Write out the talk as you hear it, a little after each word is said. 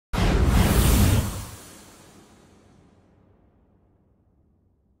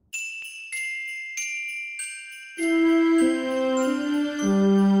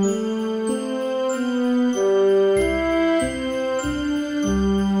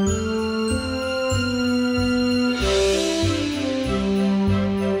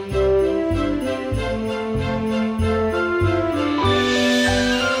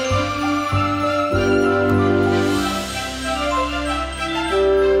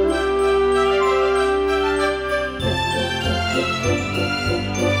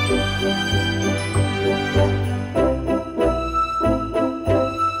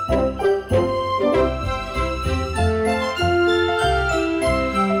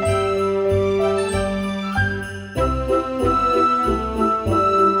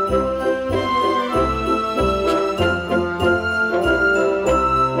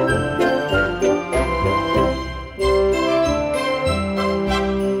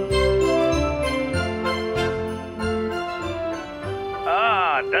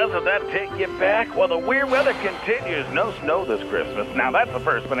did that take you back? Well, the weird weather continues. No snow this Christmas. Now, that's the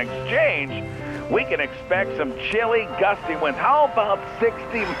first, but in exchange, we can expect some chilly, gusty winds. How about 60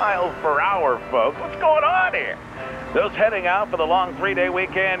 miles per hour, folks? What's going on here? Those heading out for the long 3-day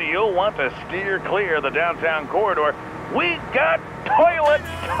weekend, you'll want to steer clear of the downtown corridor. We got toilets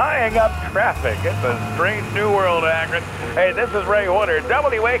tying up traffic. It's a strange new world, Akron. Hey, this is Ray Horner,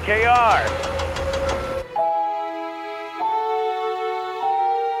 WAKR.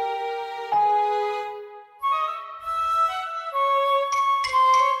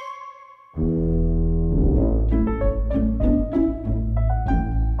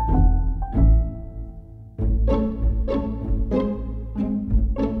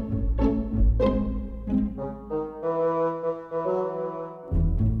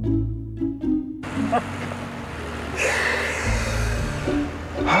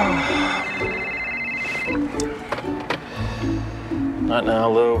 Not now,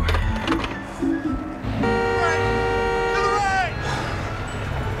 Lou. To the right!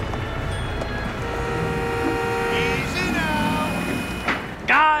 Easy now!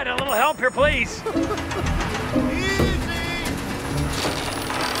 God, a little help here, please. Easy!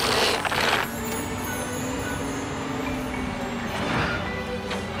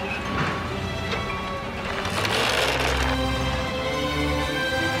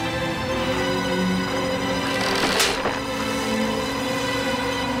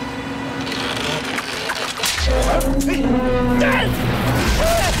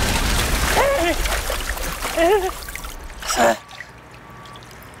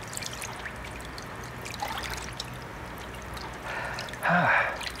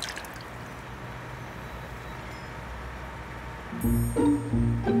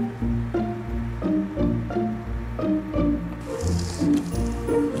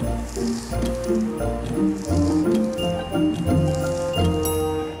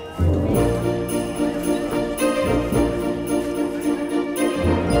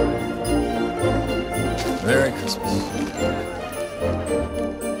 Merry Christmas.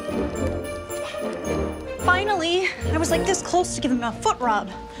 Finally, I was like this close to giving him a foot rub.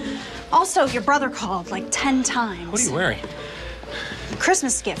 Also, your brother called like 10 times. What are you wearing?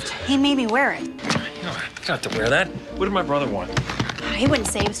 Christmas gift. He made me wear it. You don't have to wear that. What did my brother want? He wouldn't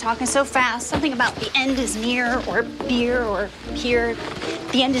say. He was talking so fast. Something about the end is near, or beer, or here.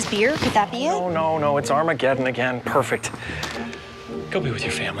 The end is beer. Could that be it? No. It's Armageddon again. Perfect. Go be with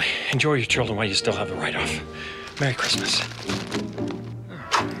your family. Enjoy your children while you still have the write-off. Merry Christmas.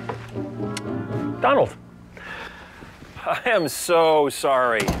 Donald. I am so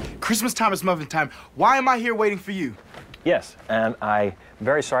sorry. Christmas time is muffin time. Why am I here waiting for you? Yes, and I'm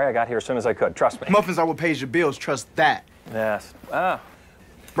very sorry I got here as soon as I could. Trust me. Muffins are what pays your bills. Trust that. Yes. Ah.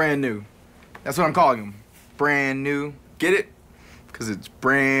 Brand new. That's what I'm calling them. Brand new. Get it? Because it's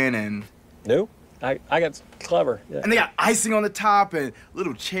brand and... New? I got clever. Yeah. And they got icing on the top and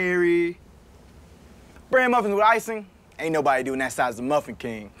little cherry. Brand muffins with icing. Ain't nobody doing that size of Muffin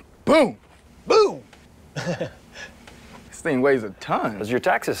King. Boom! Boom! This thing weighs a ton. Those are your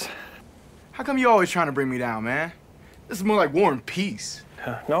taxes. How come you always trying to bring me down, man? This is more like War and Peace.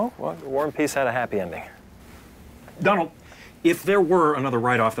 No? Well, War and Peace had a happy ending. Donald, if there were another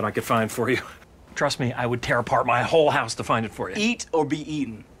write-off that I could find for you, trust me, I would tear apart my whole house to find it for you. Eat or be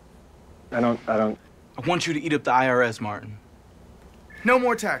eaten. I don't... I want you to eat up the IRS, Martin. No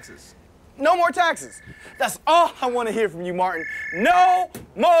more taxes. No more taxes. That's all I want to hear from you, Martin. No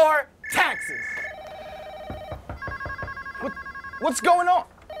more taxes. What's going on?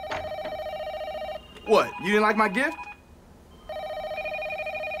 What, you didn't like my gift?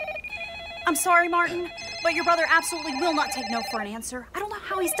 I'm sorry, Martin, but your brother absolutely will not take no for an answer. I don't know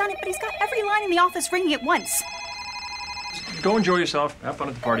how he's done it, but he's got every line in the office ringing at once. Go enjoy yourself. Have fun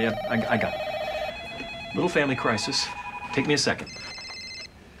at the party. I got it. Little family crisis. Take me a second.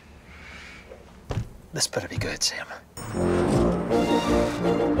 This better be good, Sam.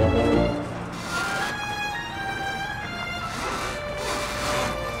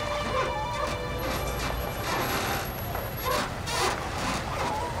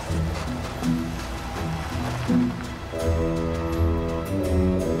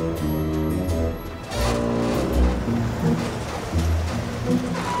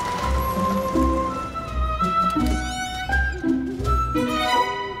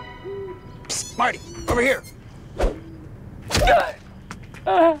 Marty, over here.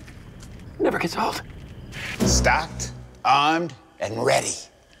 Never gets old. Stocked, armed, and ready.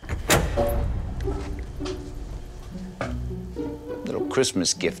 Little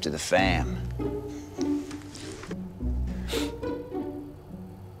Christmas gift to the fam.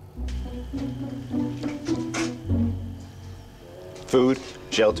 Food,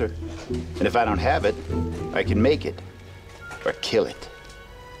 shelter. And if I don't have it, I can make it. Or kill it.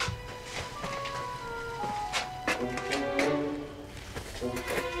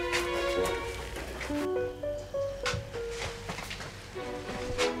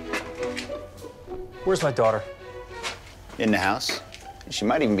 Where's my daughter? In the house. She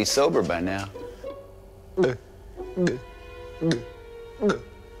might even be sober by now. That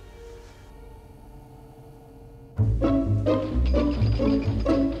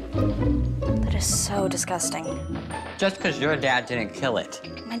is so disgusting. Just because your dad didn't kill it.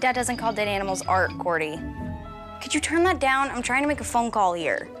 My dad doesn't call dead animals art, Cordy. Could you turn that down? I'm trying to make a phone call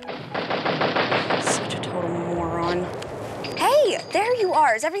here. Such a total moron. Hey, there you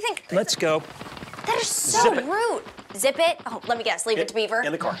are. Is everything... Let's go. That is so Zip it. rude. Zip it? Oh, let me guess. Leave it to Beaver?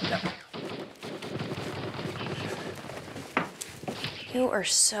 In the car. Yeah. You are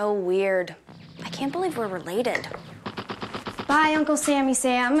so weird. I can't believe we're related. Bye, Uncle Sammy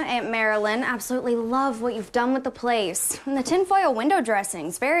Sam, Aunt Marilyn. Absolutely love what you've done with the place. And the tinfoil window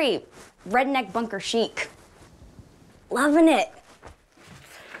dressings, very redneck bunker chic. Loving it.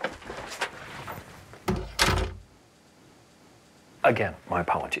 Again, my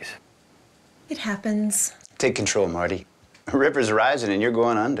apologies. It happens. Take control, Marty. The river's rising and you're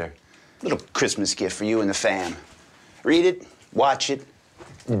going under. Little Christmas gift for you and the fam. Read it, watch it,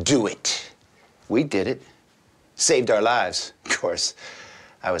 do it. We did it. Saved our lives. Of course,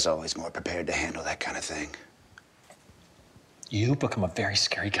 I was always more prepared to handle that kind of thing. You become a very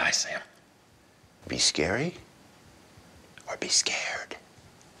scary guy, Sam. Be scary or be scared?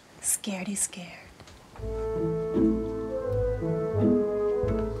 Scaredy scared.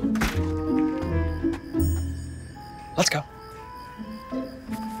 Let's go.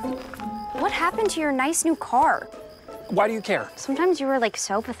 What happened to your nice new car? Why do you care? Sometimes you were like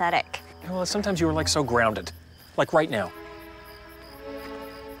so pathetic. Well, sometimes you were like so grounded. Like right now.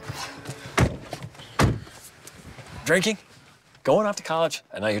 Drinking, going off to college,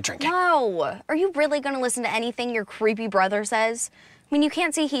 and now you're drinking. No. Are you really gonna listen to anything your creepy brother says? I mean, you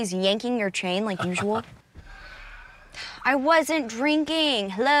can't see he's yanking your chain like usual. I wasn't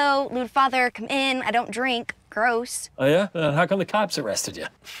drinking. Hello, lewd father, come in. I don't drink. Gross. Oh, yeah? How come the cops arrested you?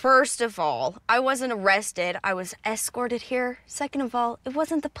 First of all, I wasn't arrested. I was escorted here. Second of all, it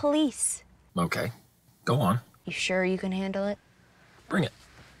wasn't the police. Okay, go on. You sure you can handle it? Bring it.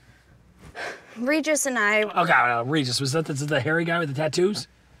 Regis and I... Oh, God, Regis, was that the hairy guy with the tattoos?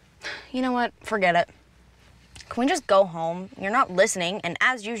 You know what? Forget it. Can we just go home? You're not listening, and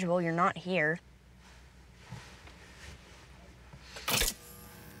as usual, you're not here.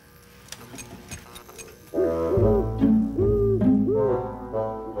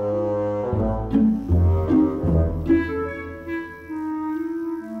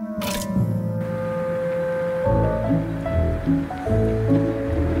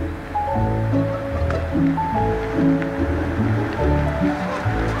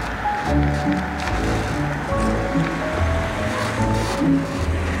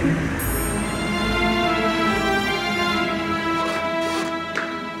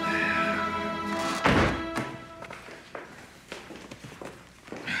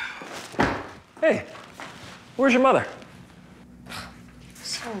 Hey, where's your mother?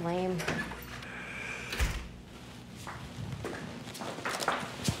 So lame.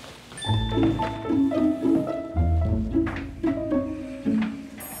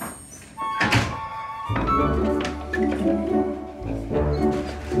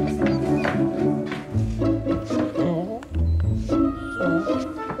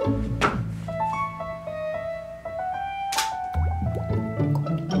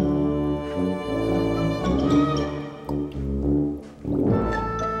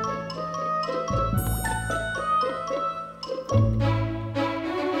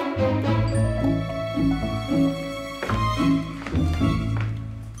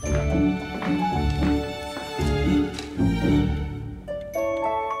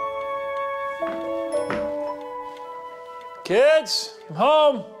 Kids, I'm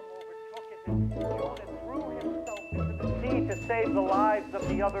home. To save the lives of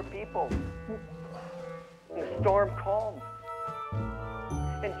the other people. The storm calmed.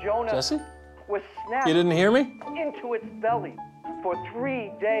 And Jonah Jesse? was snapped You didn't hear me? into its belly for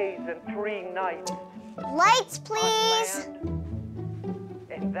 3 days and 3 nights. Lights, please. On land.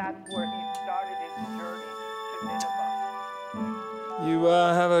 And that's where he started his journey to Nineveh. You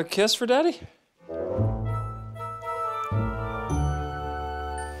have a kiss for Daddy?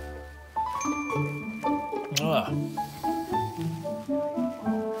 Ah.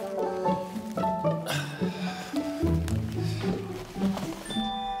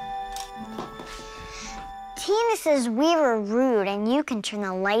 Tina says we were rude and you can turn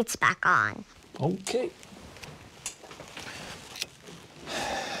the lights back on. Okay.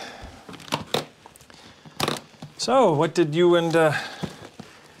 So, what did you and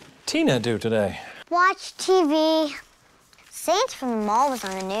Tina do today? Watch TV. Saint from the mall was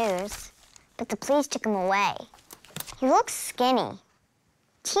on the news, but the police took him away. He looks skinny.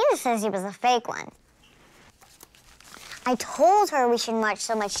 Tina says he was a fake one. I told her we shouldn't watch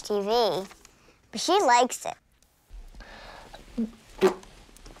so much TV, but she likes it.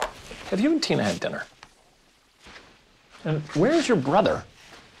 Have you and Tina had dinner? And where's your brother?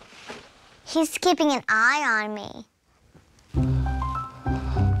 He's keeping an eye on me.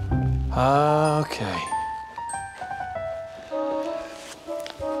 Okay.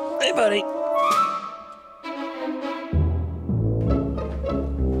 Hey, buddy.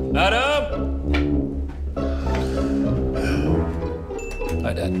 Adam!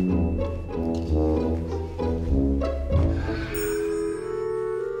 Hi, Dad.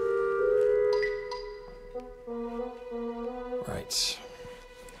 Right.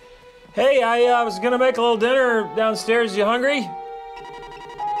 Hey, I was gonna make a little dinner downstairs. You hungry?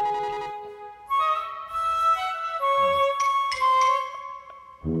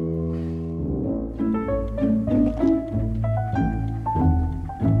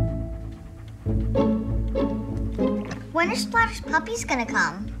 When are Splatter's puppies gonna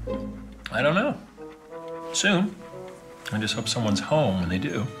come? I don't know. Soon. I just hope someone's home when they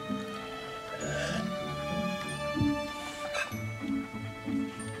do.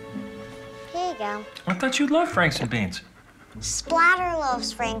 Here you go. I thought you'd love Franks and beans. Splatter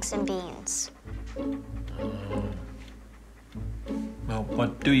loves Franks and beans. Well,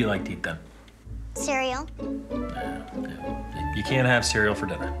 what do you like to eat then? Cereal. You can't have cereal for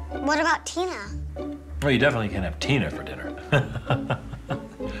dinner. What about Tina? Well, you definitely can't have Tina for dinner. I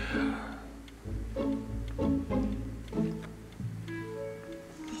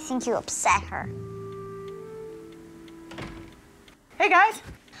think you upset her. Hey, guys.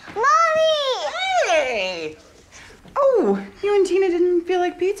 Mommy! Hey! Oh, you and Tina didn't feel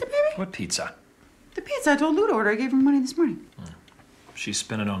like pizza, baby? What pizza? The pizza I told Lou to order. I gave him money this morning. She's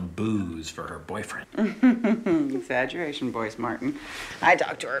spending on booze for her boyfriend. Exaggeration, Boyce Martin. I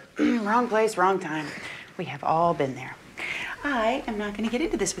talked to her. Wrong place, wrong time. We have all been there. I am not going to get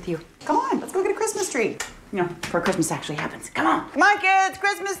into this with you. Come on, let's go get a Christmas tree. You know, before Christmas actually happens. Come on. Come on, kids,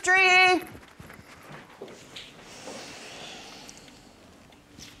 Christmas tree!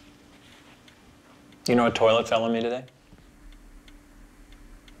 You know a toilet fell on me today?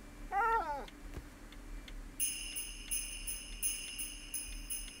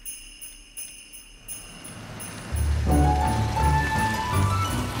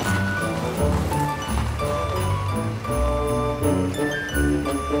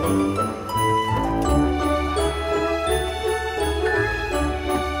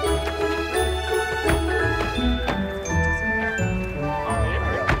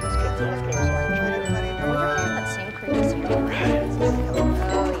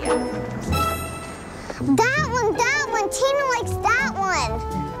 That one. Tina likes that one.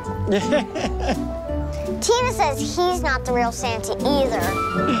 Tina says he's not the real Santa either.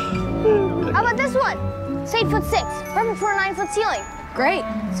 How about this one? It's 8'6", perfect for a 9-foot ceiling. Great.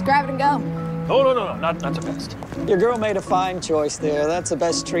 Let's grab it and go. Oh, no, not the best. Your girl made a fine choice there. That's the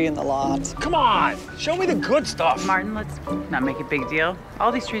best tree in the lot. Come on, show me the good stuff. Martin, let's not make a big deal.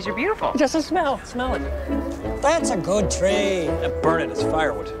 All these trees are beautiful. Just a smell it. That's a good tree. Burn it as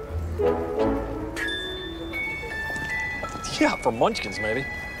firewood. Yeah, for munchkins, maybe.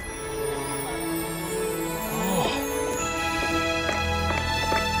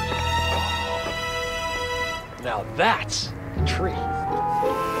 Now that's a tree.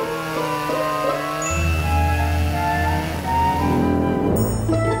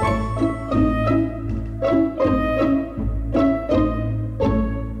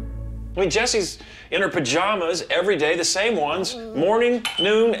 I mean, Jessie's in her pajamas every day, the same ones, morning,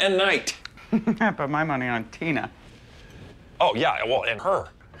 noon, and night. I put my money on Tina. Oh, yeah, well, and her.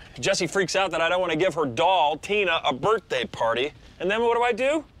 Jessie freaks out that I don't want to give her doll, Tina, a birthday party. And then what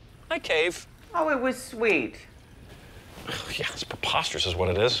do? I cave. Oh, it was sweet. Yeah, it's preposterous is what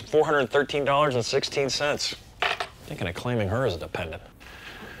it is. $413.16. Thinking of claiming her as a dependent.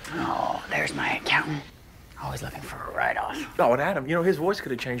 Oh, there's my accountant. Always looking for a write-off. Oh, and Adam, you know, his voice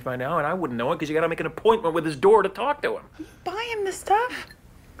could have changed by now, and I wouldn't know it because you got to make an appointment with his door to talk to him. Buy him the stuff.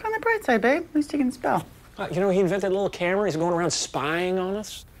 Look on the bright side, babe. At least he can spell. You know, he invented a little camera. He's going around spying on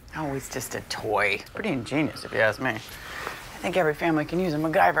us. Oh, he's just a toy. It's pretty ingenious, if you ask me. I think every family can use a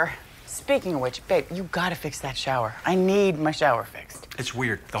MacGyver. Speaking of which, babe, you gotta fix that shower. I need my shower fixed. It's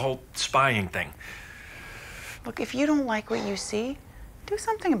weird, the whole spying thing. Look, if you don't like what you see, do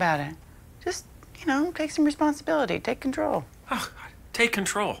something about it. Just, you know, take some responsibility, take control. Oh, take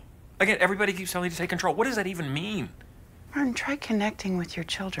control. Again, everybody keeps telling you to take control. What does that even mean? Martin, try connecting with your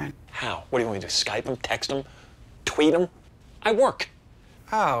children. How? What do you want me to do? Skype them, text them, tweet them? I work.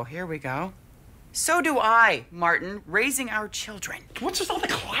 Oh, here we go. So do I, Martin, raising our children. What's with all the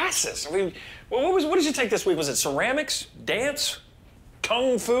classes? I mean, what did you take this week? Was it ceramics, dance,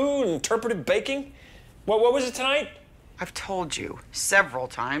 kung fu, interpretive baking? What was it tonight? I've told you several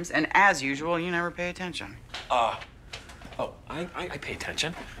times, and as usual, you never pay attention. I pay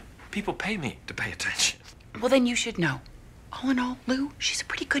attention. People pay me to pay attention. Well, then you should know. All in all, Lou, she's a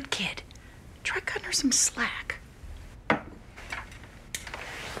pretty good kid. Try cutting her some slack.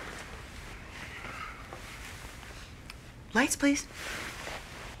 Lights, please.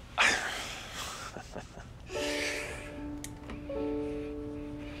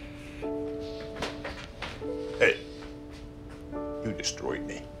 Hey, you destroyed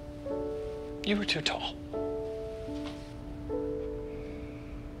me. You were too tall.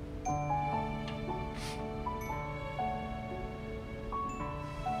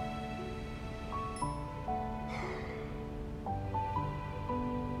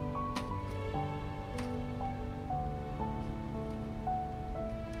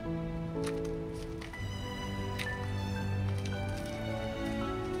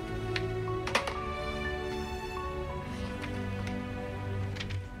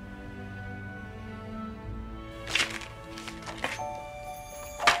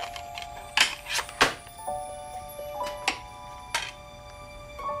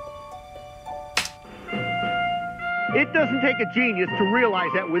 It doesn't take a genius to realize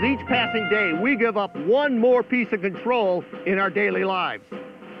that with each passing day, we give up one more piece of control in our daily lives.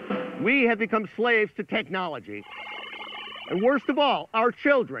 We have become slaves to technology. And worst of all, our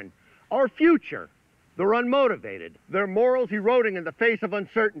children, our future. They're unmotivated, their morals eroding in the face of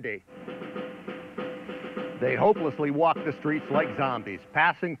uncertainty. They hopelessly walk the streets like zombies,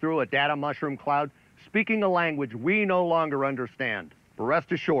 passing through a data mushroom cloud, speaking a language we no longer understand. But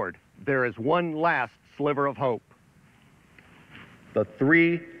rest assured, there is one last sliver of hope. The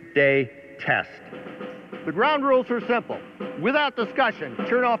 3-Day Test. The ground rules are simple. Without discussion,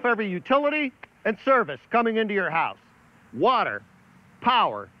 turn off every utility and service coming into your house. Water,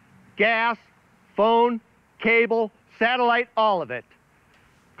 power, gas, phone, cable, satellite, all of it.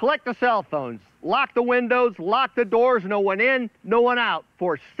 Collect the cell phones, lock the windows, lock the doors, no one in, no one out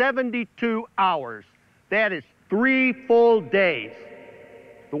for 72 hours. That is 3 full days.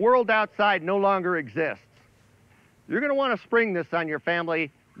 The world outside no longer exists. You're going to want to spring this on your family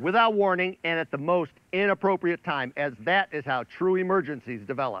without warning and at the most inappropriate time, as that is how true emergencies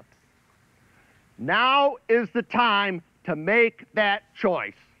develop. Now is the time to make that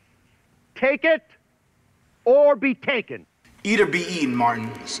choice. Take it or be taken. Eat or be eaten, Martin.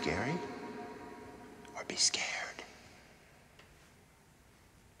 Be scary or be scared.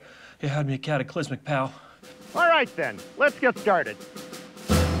 You had me cataclysmic, pal. All right, then. Let's get started.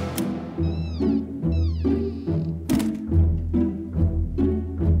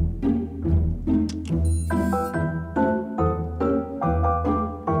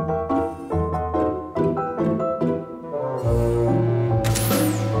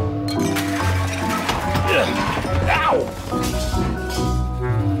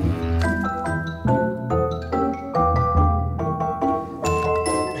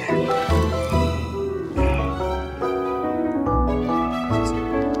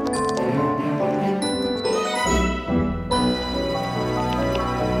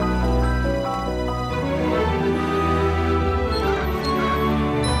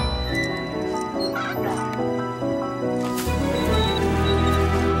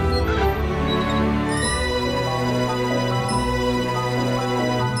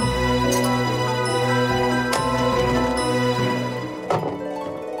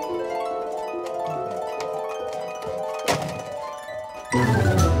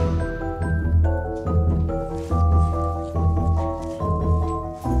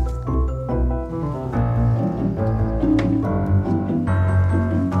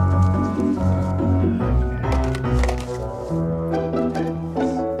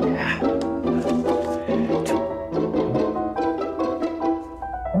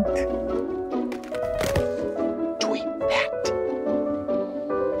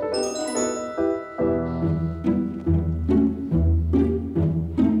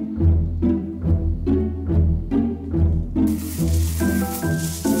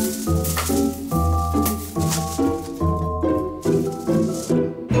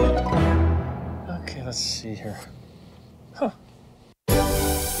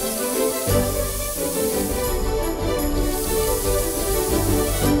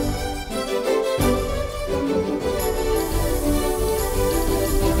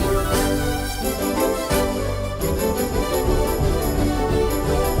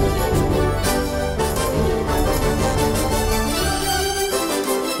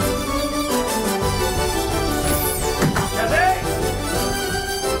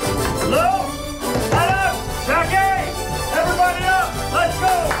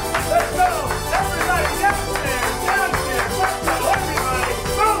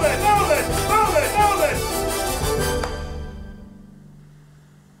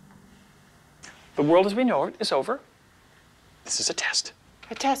 world as we know it is over. This is a test.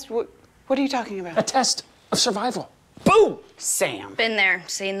 A test? What are you talking about? A test of survival. Boom! Sam. Been there,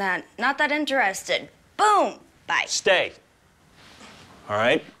 seen that. Not that interested. Boom! Bye. Stay. All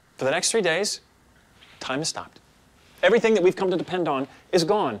right? For the next 3 days, time is stopped. Everything that we've come to depend on is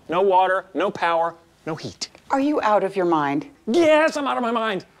gone. No water, no power, no heat. Are you out of your mind? Yes, I'm out of my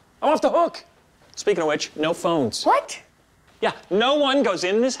mind. I'm off the hook. Speaking of which, no phones. What? Yeah, no one goes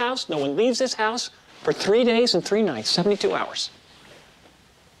in this house, no one leaves this house for 3 days and 3 nights, 72 hours.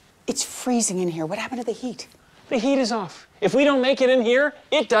 It's freezing in here. What happened to the heat? The heat is off. If we don't make it in here,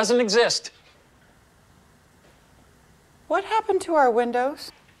 it doesn't exist. What happened to our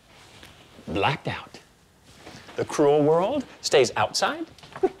windows? Blacked out. The cruel world stays outside.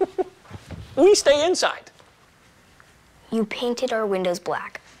 We stay inside. You painted our windows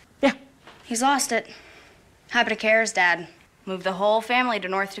black. Yeah. He's lost it. Happy to Care's dad. Moved the whole family to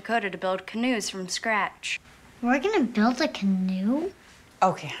North Dakota to build canoes from scratch. We're gonna build a canoe?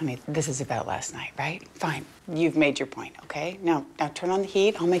 Okay, honey, this is about last night, right? Fine. You've made your point, okay? Now turn on the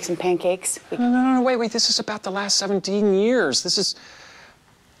heat. I'll make some pancakes. No, wait. This is about the last 17 years. This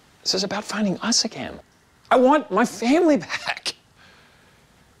is about finding us again. I want my family back.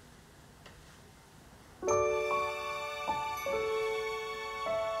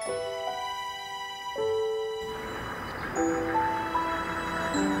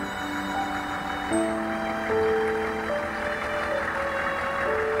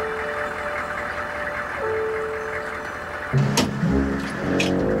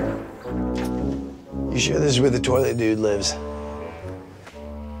 You sure this is where the toilet dude lives?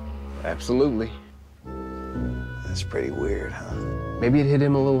 Absolutely. That's pretty weird, huh? Maybe it hit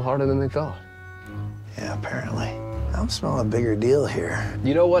him a little harder than they thought. Yeah, apparently. I'm smelling a bigger deal here.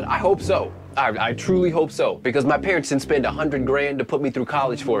 You know what? I hope so. I truly hope so. Because my parents didn't spend $100 grand to put me through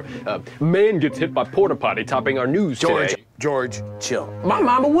college for man gets hit by porta potty topping our news today. George, chill. My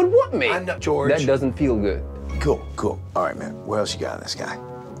mama wouldn't want me. I know, George. That doesn't feel good. Cool. All right, man. What else you got on this guy?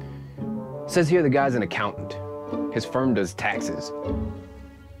 Says here the guy's an accountant. His firm does taxes.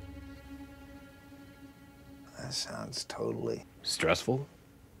 That sounds totally stressful.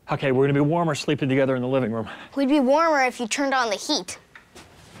 Okay, we're gonna be warmer sleeping together in the living room. We'd be warmer if you turned on the heat.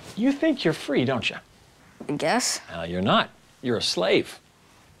 You think you're free, don't you? I guess. Well, you're not. You're a slave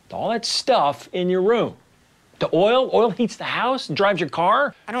to all that stuff in your room. The oil heats the house, drives your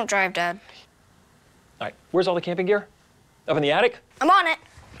car. I don't drive, Dad. All right, where's all the camping gear? Up in the attic? I'm on it.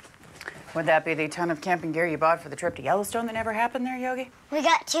 Would that be the ton of camping gear you bought for the trip to Yellowstone that never happened there, Yogi? We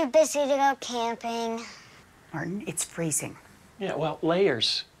got too busy to go camping. Martin, it's freezing. Yeah, well,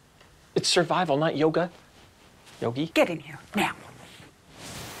 layers. It's survival, not yoga. Yogi? Get in here, now.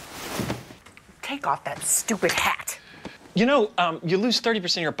 Take off that stupid hat. You know, you lose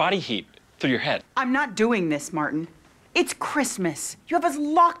 30% of your body heat through your head. I'm not doing this, Martin. It's Christmas. You have us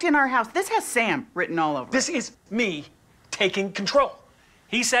locked in our house. This has Sam written all over it. This is me taking control.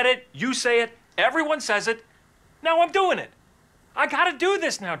 He said it, you say it, everyone says it. Now I'm doing it. I gotta do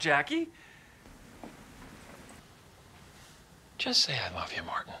this now, Jackie. Just say I love you,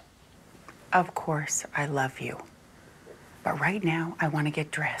 Martin. Of course, I love you. But right now, I want to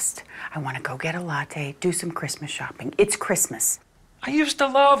get dressed. I want to go get a latte, do some Christmas shopping. It's Christmas. I used to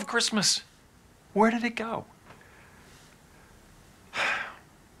love Christmas. Where did it go?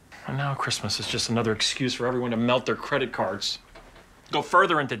 And now Christmas is just another excuse for everyone to melt their credit cards, go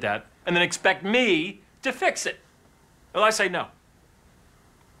further into debt, and then expect me to fix it. Well, I say no.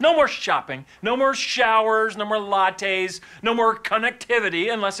 No more shopping, no more showers, no more lattes, no more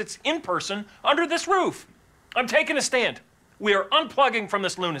connectivity unless it's in person under this roof. I'm taking a stand. We are unplugging from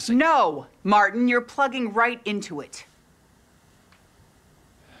this lunacy. No, Martin, you're plugging right into it.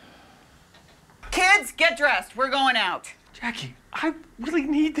 Kids, get dressed. We're going out. Jackie, I really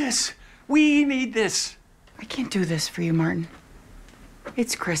need this. We need this. I can't do this for you, Martin.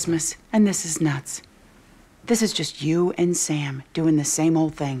 It's Christmas, and this is nuts. This is just you and Sam doing the same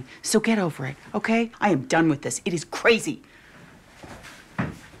old thing. So get over it, okay? I am done with this. It is crazy.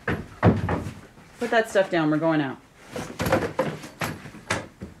 Put that stuff down. We're going out.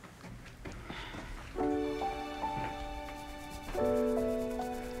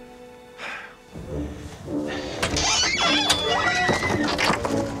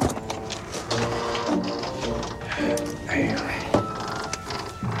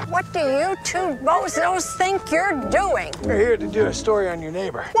 What do you two bozos think you're doing? We're here to do a story on your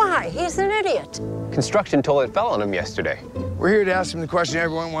neighbor. Why? He's an idiot. Construction toilet fell on him yesterday. We're here to ask him the question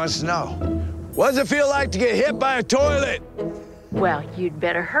everyone wants to know. What does it feel like to get hit by a toilet? Well, you'd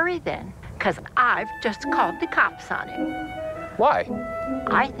better hurry then, because I've just called the cops on him. Why?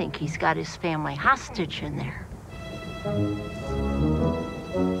 I think he's got his family hostage in there.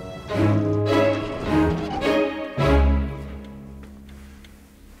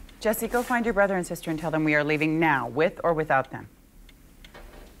 Jesse, go find your brother and sister and tell them we are leaving now, with or without them.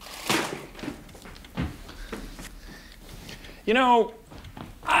 You know,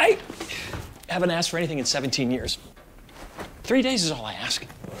 I haven't asked for anything in 17 years. 3 days is all I ask.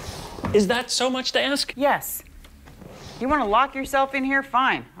 Is that so much to ask? Yes. You want to lock yourself in here?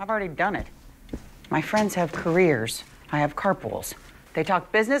 Fine. I've already done it. My friends have careers. I have carpools. They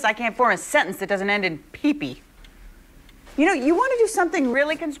talk business. I can't form a sentence that doesn't end in pee-pee. You know, you want to do something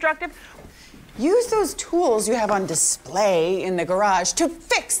really constructive? Use those tools you have on display in the garage to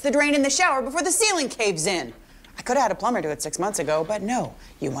fix the drain in the shower before the ceiling caves in. I could have had a plumber do it 6 months ago, but no.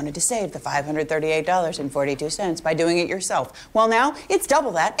 You wanted to save the $538.42 by doing it yourself. Well, now it's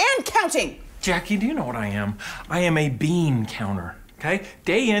double that and counting. Jackie, do you know what I am? I am a bean counter, okay?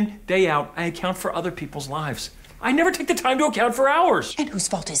 Day in, day out, I account for other people's lives. I never take the time to account for ours. And whose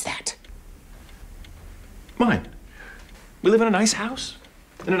fault is that? Mine. We live in a nice house,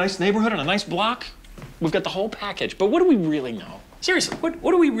 in a nice neighborhood, on a nice block. We've got the whole package. But what do we really know? Seriously, what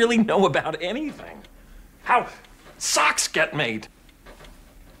do we really know about anything? How socks get made?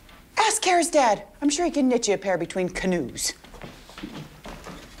 Ask Kara's dad. I'm sure he can knit you a pair between canoes.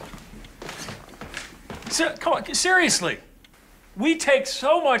 Come on, seriously. We take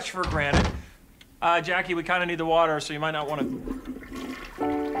so much for granted. Jackie, we kind of need the water, so you might not want to...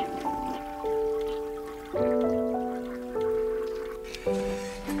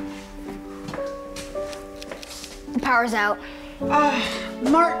 The power's out.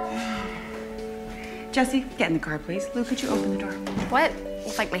 Mark. Jesse, get in the car, please. Lou, could you open the door? What?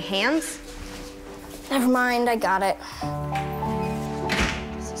 With like my hands? Never mind, I got it.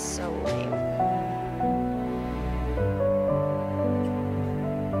 This is so lame.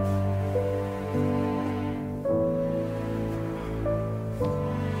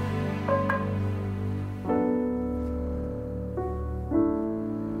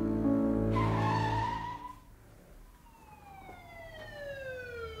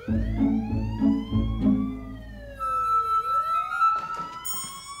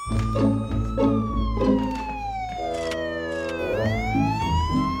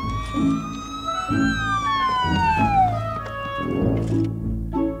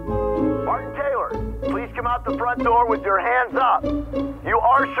 Martin Taylor, please come out the front door with your hands up. You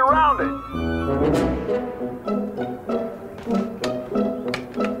are surrounded.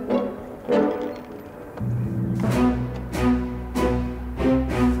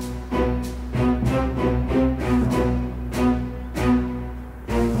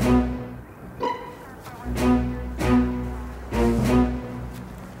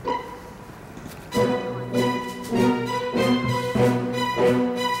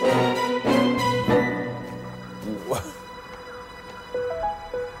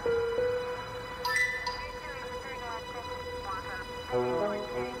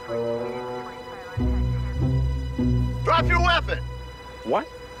 Drop your weapon. What?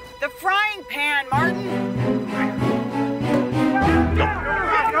 The frying pan, Martin.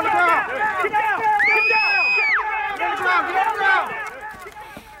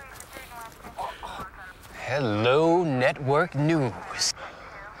 Hello, Network News.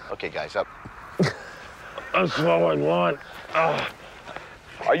 Okay, guys, up. That's all I want.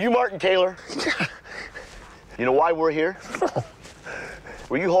 Are you Martin Taylor? You know why we're here?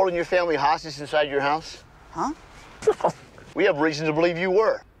 Were you holding your family hostage inside your house? Huh? We have reason to believe you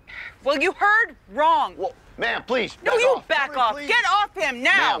were. Well, you heard wrong. Well, ma'am, please. No, you back off. Please. Get off him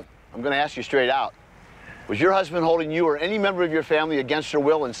now. Ma'am, I'm going to ask you straight out. Was your husband holding you or any member of your family against your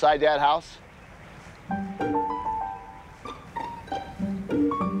will inside that house?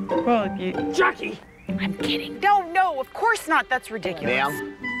 Well, if you... Jackie! I'm kidding. No, of course not. That's ridiculous.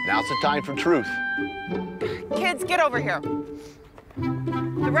 Ma'am, now's the time for truth. Kids, get over here.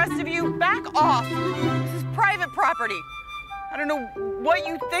 The rest of you, back off. This is private property. I don't know what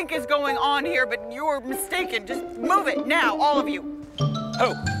you think is going on here, but you're mistaken. Just move it now, all of you.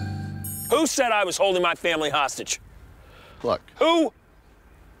 Who? Who said I was holding my family hostage? Look. Who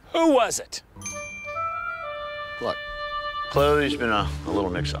was it? Look. Clearly there's been a little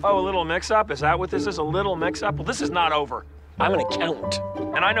mix-up. Oh, a little mix-up? Is that what this is, a little mix-up? Well, this is not over. I'm an accountant,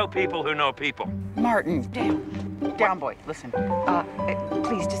 and I know people who know people. Martin, down, boy. Listen,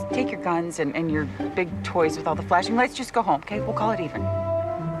 please just take your guns and your big toys with all the flashing lights. Just go home, okay? We'll call it even.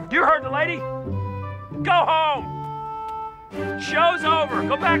 You heard the lady? Go home. Show's over.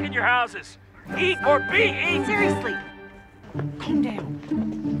 Go back in your houses. Eat or be eaten. Seriously, calm down.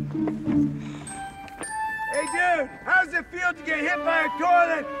 Hey, dude, how's it feel to get hit by a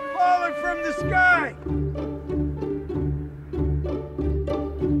toilet falling from the sky?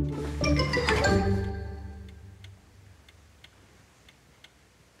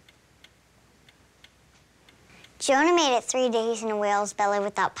 Jonah made it 3 days in a whale's belly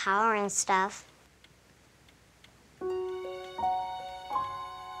without power and stuff.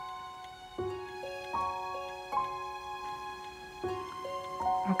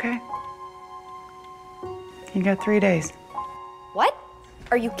 Okay. You got 3 days. What?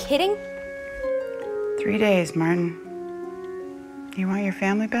 Are you kidding? 3 days, Martin. You want your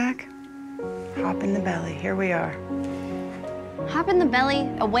family back? Hop in the belly. Here we are. Hop in the belly?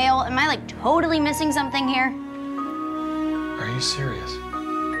 A whale? Am I like totally missing something here? Are you serious?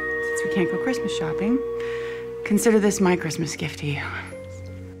 Since we can't go Christmas shopping, consider this my Christmas gift to you.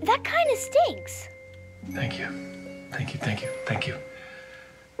 That kind of stinks. Thank you. Thank you, thank you, thank you.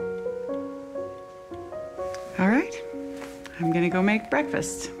 All right. I'm gonna go make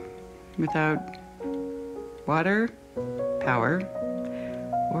breakfast without water, power,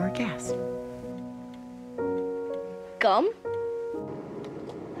 or gas. Gum?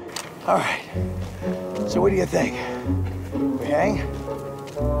 All right. So what do you think? We hang?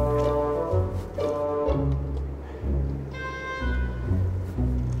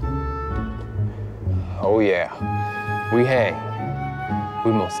 Oh, yeah. We hang.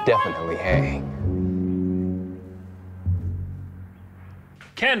 We most definitely hang.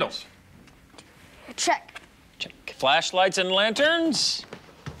 Candles. Check. Check. Flashlights and lanterns.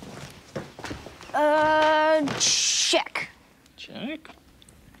 Check. Check.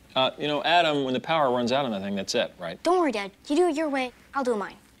 You know, Adam, when the power runs out on that thing, that's it, right? Don't worry, Dad. You do it your way, I'll do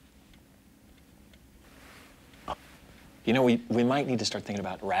mine. You know, we might need to start thinking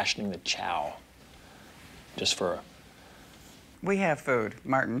about rationing the chow. Just for We have food,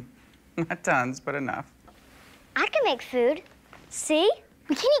 Martin. Not tons, but enough. I can make food. See?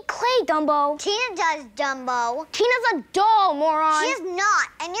 We can eat clay, Dumbo. Tina does, Dumbo. Tina's a doll, moron. She is not,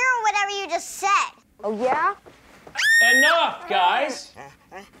 and you're whatever you just said. Oh, yeah? Enough, guys!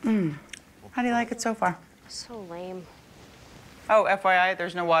 How do you like it so far? So lame. Oh, FYI,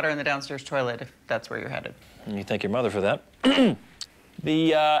 there's no water in the downstairs toilet if that's where you're headed. And you thank your mother for that.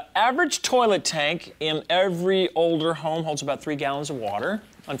 The average toilet tank in every older home holds about 3 gallons of water,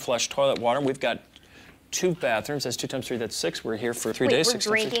 unflushed toilet water. We've got 2 bathrooms. That's 2 times 3, that's 6. We're here for 3 days. We're 6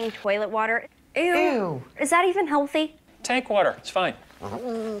 times 3. drinking toilet water? Ew. Ew. Is that even healthy? Tank water, it's fine.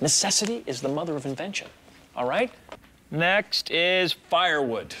 Necessity is the mother of invention, all right? Next is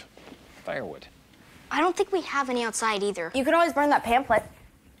firewood. Firewood. I don't think we have any outside either. You could always burn that pamphlet.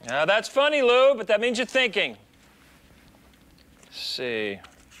 Now, that's funny, Lou, but that means you're thinking. Let's see.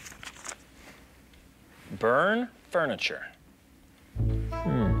 Burn furniture.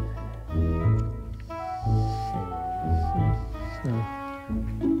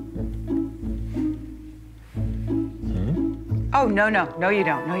 Oh, no, no. No, you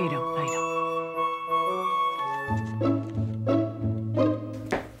don't. No, you don't. No, you don't.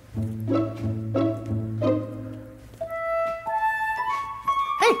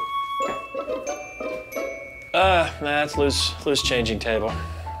 That's Lou's changing table.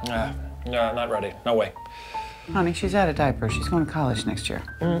 No, not ready. No way. Honey, she's out of diapers. She's going to college next year.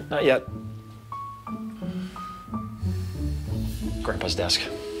 Not yet. Grandpa's desk.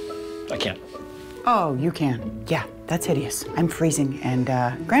 I can't. Oh, you can. Yeah, that's hideous. I'm freezing, and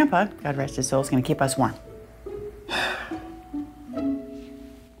Grandpa, God rest his soul, is going to keep us warm.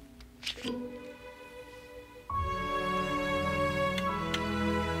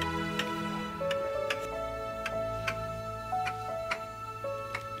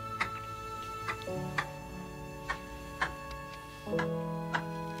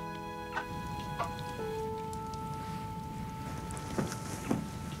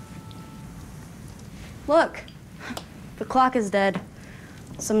 Look, the clock is dead.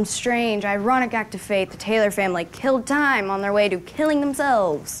 Some strange, ironic act of fate. The Taylor family killed time on their way to killing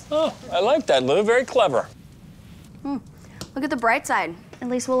themselves. Oh, I like that, Lou. Very clever. Look at the bright side. At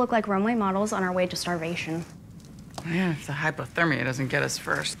least we'll look like runway models on our way to starvation. Yeah, if the hypothermia doesn't get us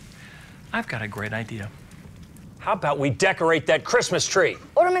first. I've got a great idea. How about we decorate that Christmas tree?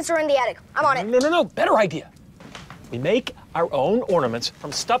 Ornaments are in the attic. I'm on it. No. Better idea. We make our own ornaments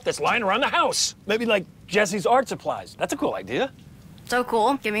from stuff that's lying around the house. Maybe like Jesse's art supplies. That's a cool idea. So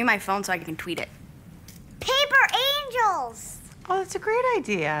cool. Give me my phone so I can tweet it. Paper angels. Oh, that's a great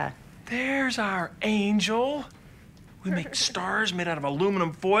idea. There's our angel. We make stars made out of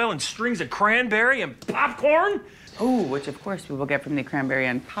aluminum foil and strings of cranberry and popcorn. Oh, which of course we will get from the cranberry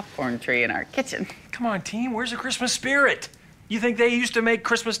and popcorn tree in our kitchen. Come on, team. Where's the Christmas spirit? You think they used to make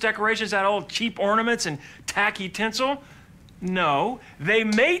Christmas decorations out of old cheap ornaments and tacky tinsel? No, they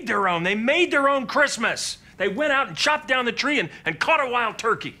made their own. They made their own Christmas. They went out and chopped down the tree and caught a wild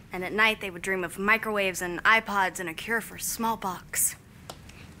turkey. And at night, they would dream of microwaves and iPods and a cure for smallpox.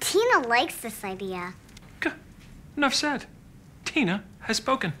 Tina likes this idea. Enough said. Tina has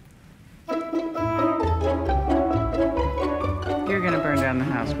spoken. You're gonna burn down the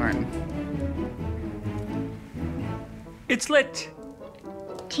house, Martin. It's lit.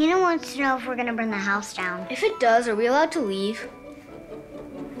 Tina wants to know if we're gonna burn the house down. If it does, are we allowed to leave?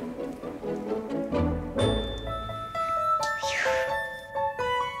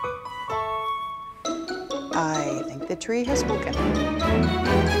 I think the tree has spoken.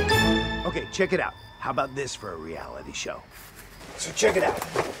 Okay, check it out. How about this for a reality show? So check it out.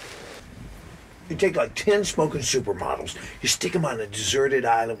 You take like 10 smoking supermodels, you stick them on a deserted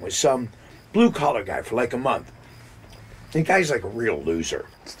island with some blue-collar guy for like a month. The guy's like a real loser.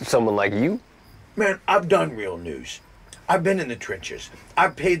 Someone like you? Man, I've done real news. I've been in the trenches.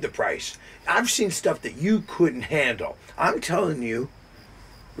 I've paid the price. I've seen stuff that you couldn't handle. I'm telling you,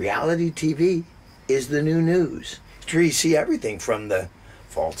 reality TV is the new news. It's where you see everything from the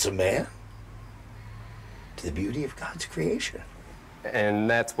faults of man to the beauty of God's creation. And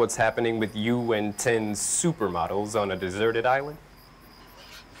that's what's happening with you and 10 supermodels on a deserted island?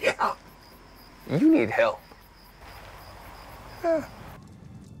 Yeah. You need help. Yeah.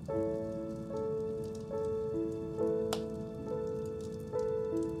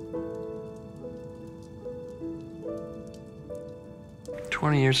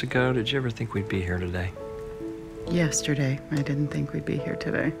 Years ago, did you ever think we'd be here today? Yesterday, I didn't think we'd be here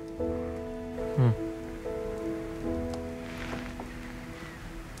today.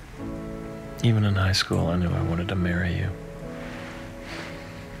 Even in high school, I knew I wanted to marry you.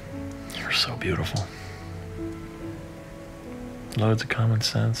 You're so beautiful. Loads of common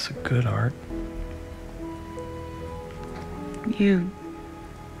sense, a good heart. You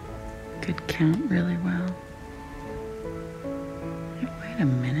could count really well. Wait a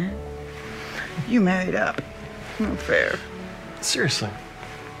minute. You married up. Not fair. Seriously.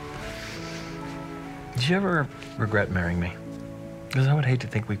 Did you ever regret marrying me? Because I would hate to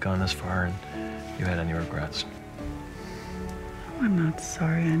think we've gone this far and you had any regrets. Oh, I'm not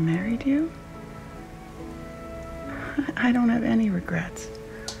sorry I married you. I don't have any regrets.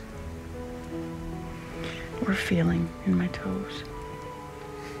 Or feeling in my toes.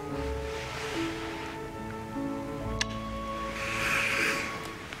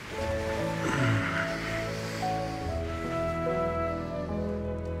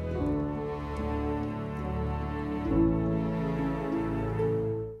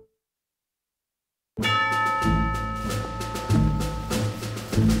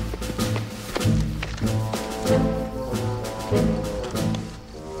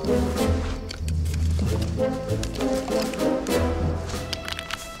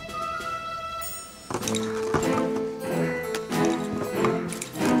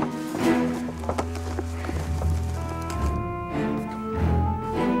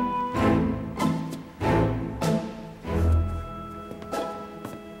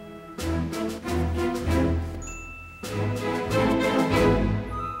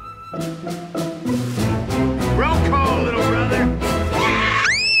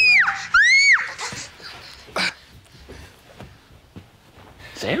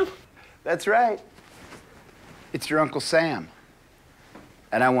 Sam? That's right. It's your Uncle Sam.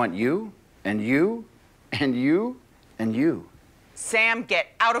 And I want you, and you, and you, and you. Sam, get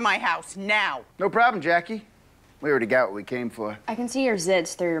out of my house now. No problem, Jackie. We already got what we came for. I can see your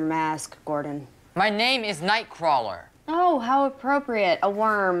zits through your mask, Gordon. My name is Nightcrawler. Oh, how appropriate. A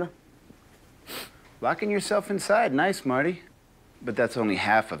worm. Locking yourself inside, nice, Marty. But that's only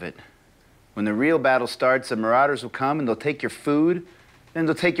half of it. When the real battle starts, the marauders will come and they'll take your food, then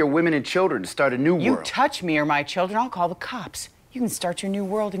they'll take your women and children to start a new world. You touch me or my children, I'll call the cops. You can start your new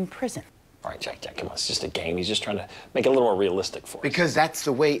world in prison. All right, Jack, come on, it's just a game. He's just trying to make it a little more realistic for us. Because that's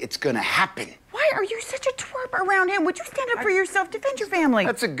the way it's gonna happen. Why are you such a twerp around him? Would you stand up for yourself? Defend your family.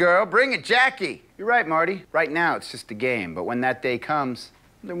 That's a girl. Bring it, Jackie. You're right, Marty. Right now, it's just a game. But when that day comes,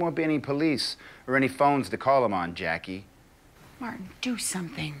 there won't be any police or any phones to call them on, Jackie. Martin, do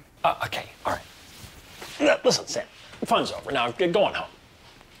something. Okay, all right. Listen, Sam, the fun's over. Now, go on home.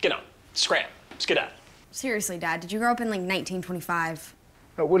 Get on. Scram. Let's get out. Seriously, Dad, did you grow up in, like, 1925?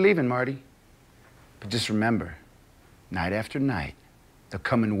 Oh, we're leaving, Marty. But just remember, night after night, they'll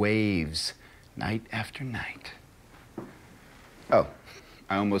come in waves, night after night. Oh,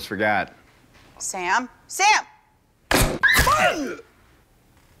 I almost forgot. Sam? Sam!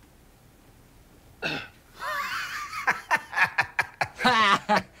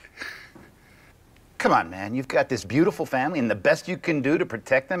 Come on, man. You've got this beautiful family, and the best you can do to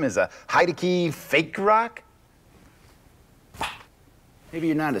protect them is a hide-a-key fake rock? Maybe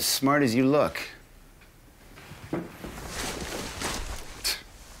you're not as smart as you look.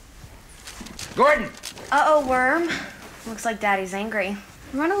 Gordon! Uh-oh, Worm. Looks like Daddy's angry.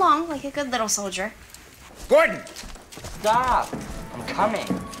 Run along like a good little soldier. Gordon! Stop! I'm coming.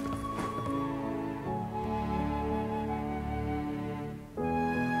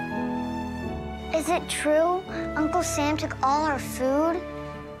 Is it true Uncle Sam took all our food?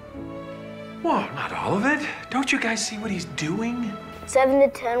 Well, not all of it. Don't you guys see what he's doing? 7 to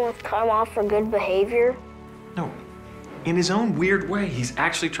 10 with time off for good behavior? No. In his own weird way, he's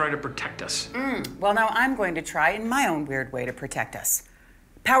actually trying to protect us. Well, now I'm going to try in my own weird way to protect us.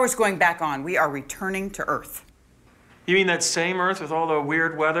 Power's going back on. We are returning to Earth. You mean that same Earth with all the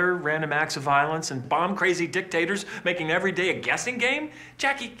weird weather, random acts of violence, and bomb-crazy dictators making every day a guessing game?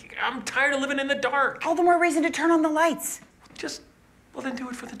 Jackie, I'm tired of living in the dark. All the more reason to turn on the lights. Well, then do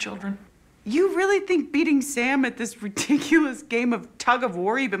it for the children. You really think beating Sam at this ridiculous game of tug of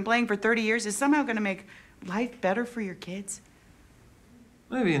war you've been playing for 30 years is somehow going to make life better for your kids?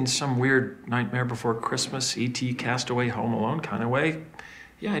 Maybe in some weird Nightmare Before Christmas, E.T. Castaway Home Alone kind of way.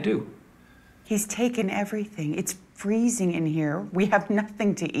 Yeah, I do. He's taken everything. It's freezing in here. We have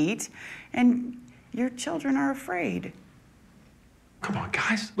nothing to eat, and your children are afraid. Come on,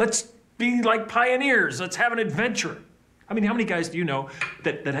 guys. Let's be like pioneers. Let's have an adventure. I mean, how many guys do you know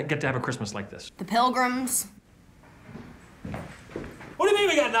that get to have a Christmas like this? The Pilgrims. What do you mean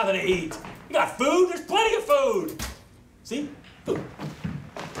we got nothing to eat? We got food. There's plenty of food. See? Food.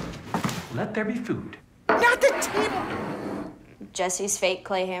 Let there be food. Not the table. Jesse's fake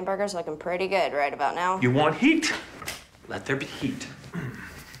clay hamburgers looking pretty good right about now. You want heat? Let there be heat.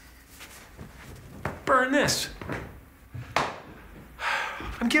 Burn this.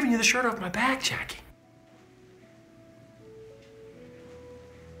 I'm giving you the shirt off my back, Jackie.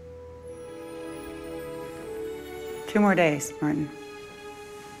 Two more days, Martin.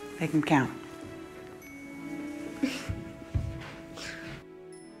 Make them count.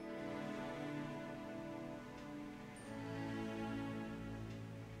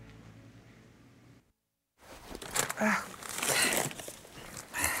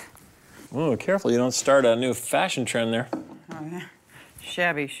 Oh, careful you don't start a new fashion trend there. Oh, yeah.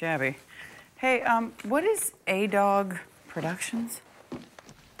 Shabby, shabby. Hey, what is A-Dog Productions?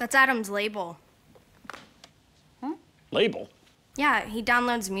 That's Adam's label. Label? Yeah, he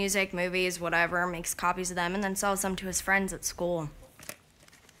downloads music, movies, whatever, makes copies of them, and then sells them to his friends at school.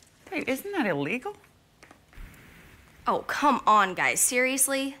 Wait, isn't that illegal? Oh, come on, guys.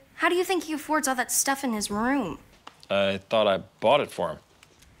 Seriously? How do you think he affords all that stuff in his room? I thought I bought it for him.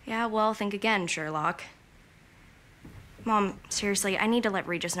 Yeah, well, think again, Sherlock. Mom, seriously, I need to let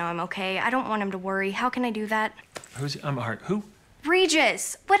Regis know I'm okay. I don't want him to worry. How can I do that? Who?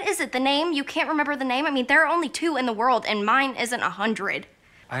 Regis! What is it, the name? You can't remember the name? I mean, there are only 2 in the world, and mine isn't 100.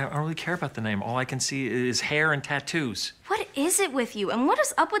 I don't really care about the name. All I can see is hair and tattoos. What is it with you? And what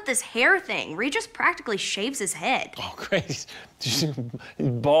is up with this hair thing? Regis practically shaves his head. Oh, great. He's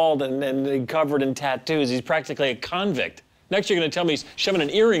bald and covered in tattoos. He's practically a convict. Next, you're going to tell me he's shoving an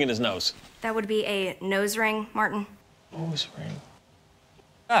earring in his nose. That would be a nose ring, Martin. Nose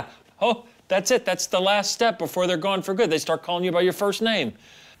ring. Oh, that's it. That's the last step before they're gone for good. They start calling you by your first name.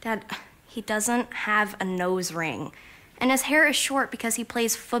 Dad, he doesn't have a nose ring. And his hair is short because he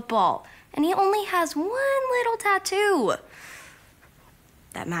plays football. And he only has 1 little tattoo.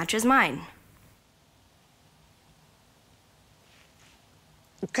 That matches mine.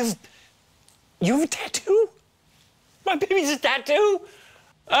 Because you have a tattoo? My baby's a tattoo?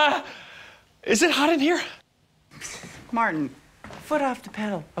 Is it hot in here? Martin, foot off the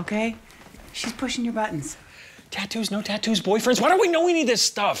pedal, okay? She's pushing your buttons. Tattoos, no tattoos, boyfriends. Why don't we know any of this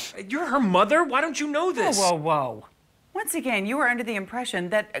stuff? You're her mother. Why don't you know this? Whoa, whoa, whoa. Once again, you were under the impression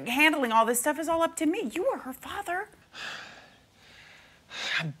that handling all this stuff is all up to me. You are her father.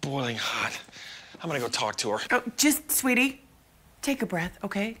 I'm boiling hot. I'm gonna go talk to her. Oh, just, sweetie, take a breath,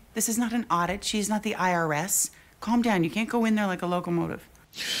 okay? This is not an audit. She's not the IRS. Calm down. You can't go in there like a locomotive.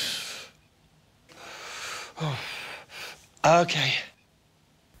 Oh. Okay.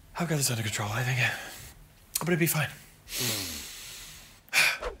 I've got this under control, I think. I'm gonna be fine.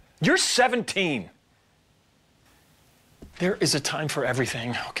 You're 17. There is a time for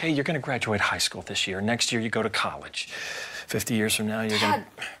everything, okay? You're gonna graduate high school this year. Next year, you go to college. 50 years from now, you're gonna...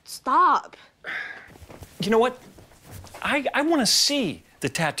 Stop. You know what? I wanna see the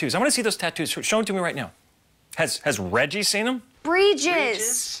tattoos. I wanna see those tattoos. Show them to me right now. Has Reggie seen them?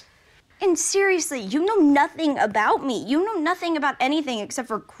 Regis! And seriously, you know nothing about me. You know nothing about anything except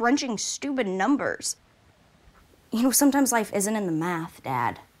for crunching stupid numbers. You know, sometimes life isn't in the math,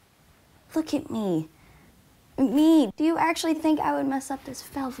 Dad. Look at me. Me. Do you actually think I would mess up this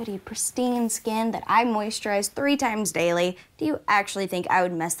velvety, pristine skin that I moisturize 3 times daily? Do you actually think I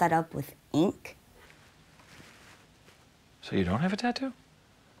would mess that up with ink? So you don't have a tattoo?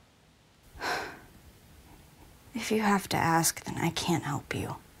 If you have to ask, then I can't help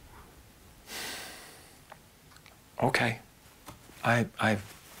you. Okay. I've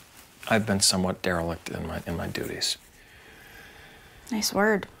been somewhat derelict in my duties. Nice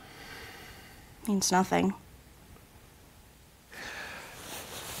word. Means nothing.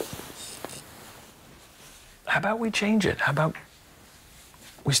 How about we change it? How about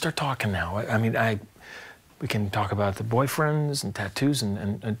we start talking now? We can talk about the boyfriends and tattoos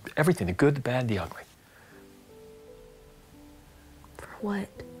and everything, the good, the bad, the ugly. For what?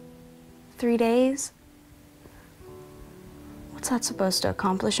 3 days? What's that supposed to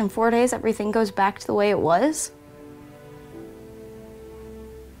accomplish? In 4 days, everything goes back to the way it was?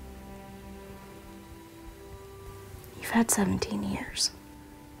 You've had 17 years.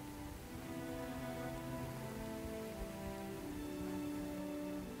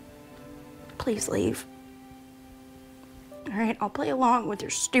 Please leave. All right, I'll play along with your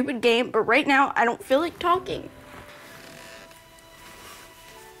stupid game, but right now, I don't feel like talking.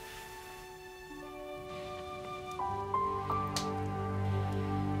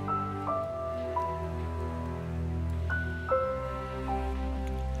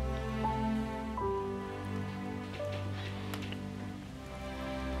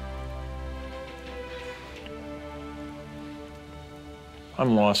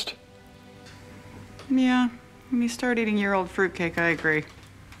 I'm lost. Yeah, when you start eating your old fruitcake, I agree.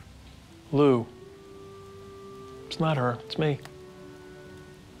 Lou. It's not her, it's me.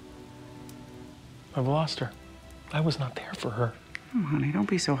 I've lost her. I was not there for her. Oh, honey, don't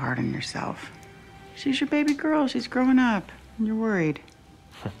be so hard on yourself. She's your baby girl. She's growing up, and you're worried.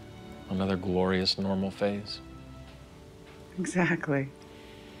 Another glorious normal phase. Exactly.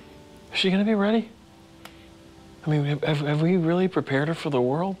 Is she gonna be ready? I mean, have we really prepared her for the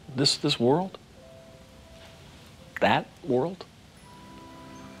world? This world? That world?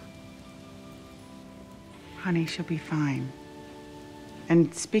 Honey, she'll be fine.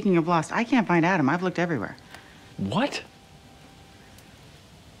 And speaking of lost, I can't find Adam. I've looked everywhere. What?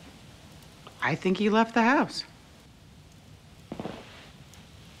 I think he left the house.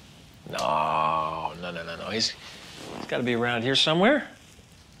 No. He's got to be around here somewhere.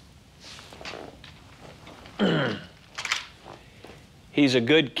 He's a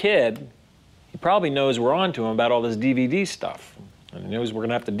good kid. He probably knows we're on to him about all this DVD stuff. And he knows we're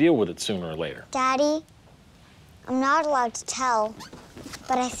gonna have to deal with it sooner or later. Daddy, I'm not allowed to tell,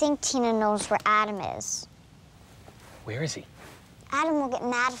 but I think Tina knows where Adam is. Where is he? Adam will get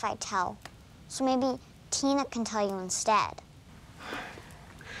mad if I tell, so maybe Tina can tell you instead.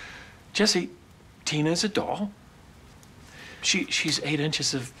 Jesse, Tina's a doll. She's 8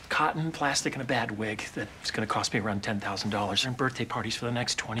 inches of cotton, plastic, and a bad wig that's gonna cost me around $10,000 and birthday parties for the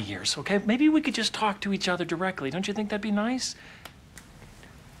next 20 years, okay? Maybe we could just talk to each other directly. Don't you think that'd be nice?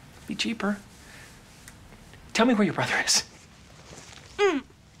 Be cheaper. Tell me where your brother is.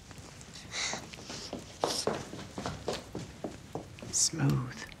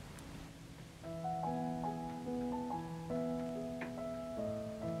 Smooth.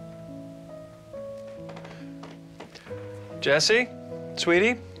 Jesse,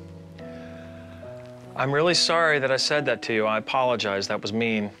 sweetie, I'm really sorry that I said that to you. I apologize. That was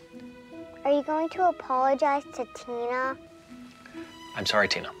mean. Are you going to apologize to Tina? I'm sorry,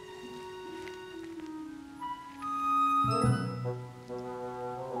 Tina.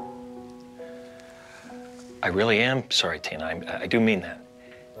 I really am sorry, Tina. I do mean that.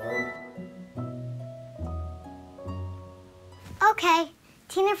 Okay,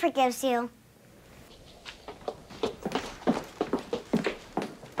 Tina forgives you.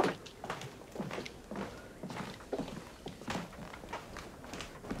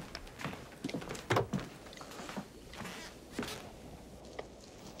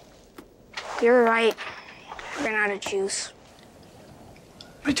 You're right. I ran out of juice.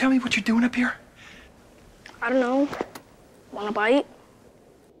 Will you tell me what you're doing up here? I don't know. Want a bite?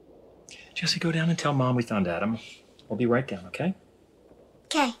 Jesse, go down and tell Mom we found Adam. We'll be right down, okay?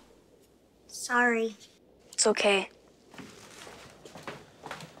 Okay. Sorry. It's okay.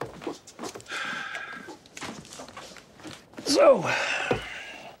 So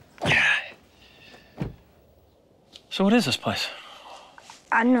what is this place?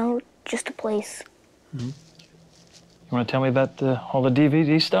 I don't know. Just a place. You want to tell me about all the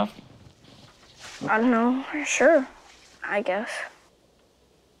DVD stuff? I don't know. Sure, I guess.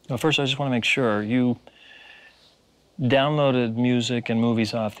 Well, first, I just want to make sure you downloaded music and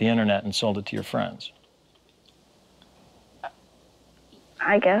movies off the internet and sold it to your friends.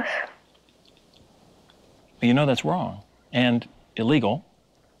 I guess. But you know that's wrong and illegal.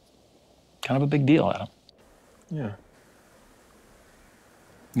 Kind of a big deal, Adam. Yeah.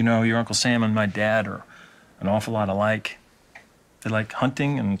 You know, your Uncle Sam and my dad are an awful lot alike. They like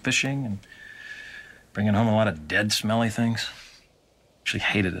hunting and fishing and bringing home a lot of dead, smelly things. Actually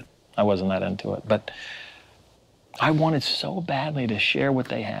hated it. I wasn't that into it. But I wanted so badly to share what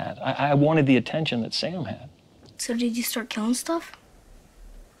they had. I wanted the attention that Sam had. So did you start killing stuff?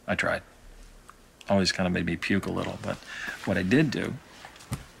 I tried. Always kind of made me puke a little. But what I did do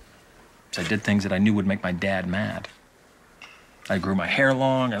is I did things that I knew would make my dad mad. I grew my hair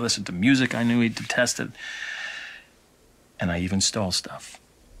long. I listened to music I knew he detested. And I even stole stuff.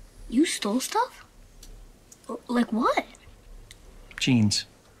 You stole stuff? Like what? Jeans.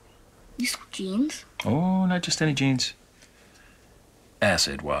 You stole jeans? Oh, not just any jeans.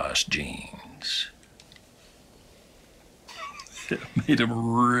 Acid wash jeans. It made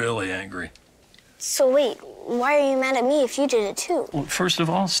him really angry. So wait, why are you mad at me if you did it too? Well, first of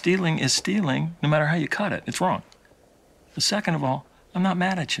all, stealing is stealing, no matter how you cut it. It's wrong. But second of all, I'm not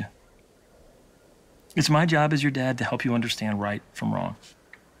mad at you. It's my job as your dad to help you understand right from wrong.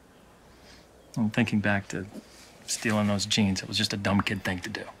 I'm thinking back to stealing those jeans. It was just a dumb kid thing to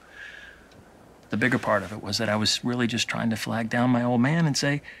do. The bigger part of it was that I was really just trying to flag down my old man and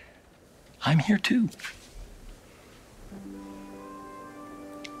say, I'm here too.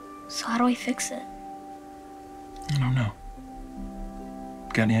 So how do I fix it? I don't know.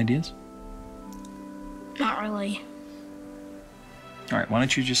 Got any ideas? Not really. All right, why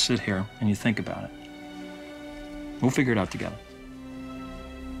don't you just sit here and you think about it? We'll figure it out together.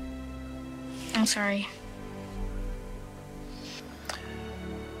 I'm sorry.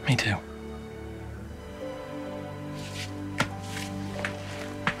 Me too.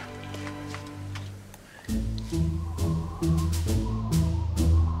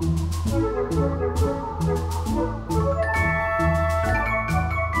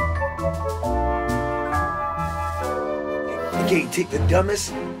 Okay, you take the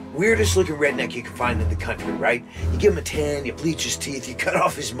dumbest, weirdest looking redneck you can find in the country, right? You give him a tan, you bleach his teeth, you cut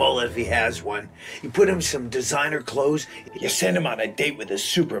off his mullet if he has one, you put him some designer clothes, you send him on a date with a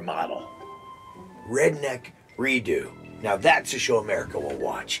supermodel. Redneck redo. Now that's a show America will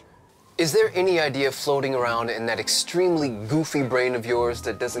watch. Is there any idea floating around in that extremely goofy brain of yours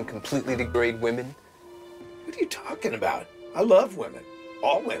that doesn't completely degrade women? What are you talking about? I love women.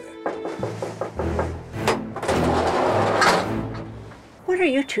 All women. What are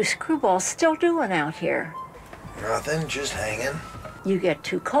you two screwballs still doing out here? Nothing, just hanging. You get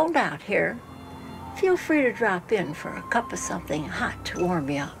too cold out here. Feel free to drop in for a cup of something hot to warm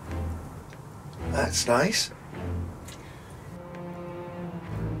you up. That's nice.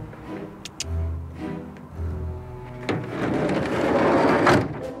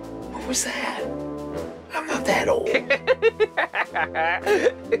 What was that? I'm not that old.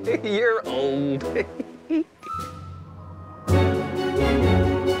 You're old.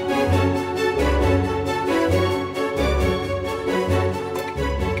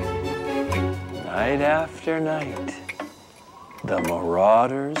 Night after night, the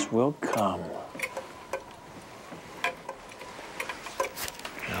marauders will come.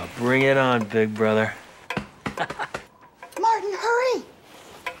 Now bring it on, big brother. Martin, hurry!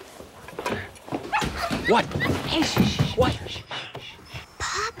 What? Hey, shh. What?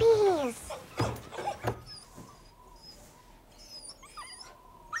 Puppies.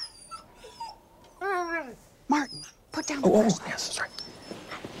 Martin, put down the Oh, first. yes, that's right.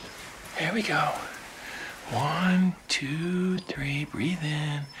 Here we go. 1, 2, 3. Breathe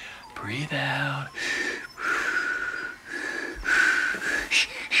in, breathe out.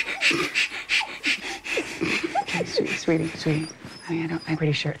 Sweetie. I'm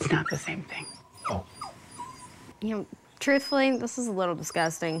pretty sure it's not the same thing. You know, truthfully, this is a little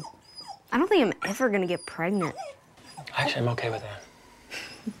disgusting. I don't think I'm ever gonna get pregnant. Actually, I'm okay with that.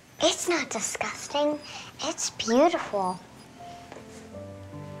 It's not disgusting. It's beautiful.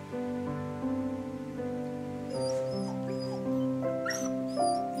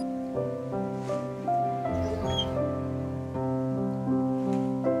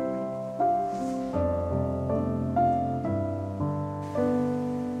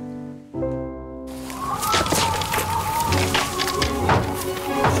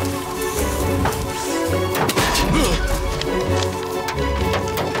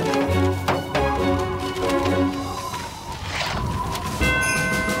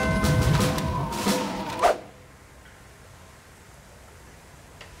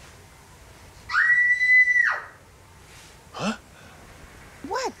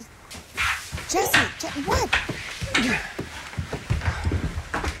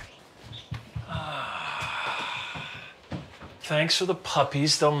 thanks for the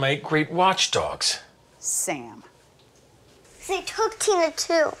puppies. They'll make great watchdogs. Sam. They took Tina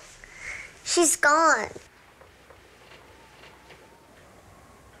too. She's gone.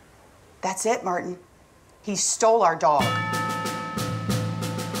 That's it, Martin. He stole our dog.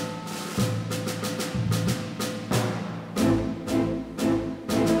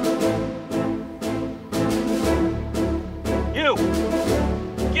 You!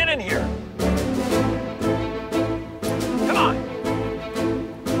 Get in here! Come on!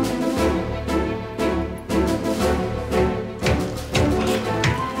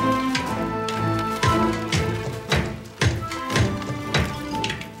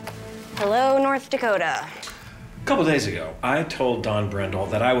 Hello, North Dakota. A couple days ago, I told Don Brendel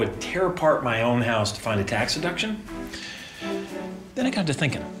that I would tear apart my own house to find a tax deduction. Then I got to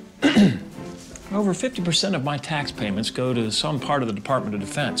thinking. Over 50% of my tax payments go to some part of the Department of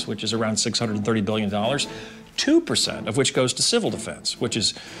Defense, which is around $630 billion, 2% of which goes to civil defense, which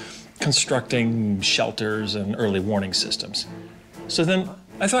is constructing shelters and early warning systems. So then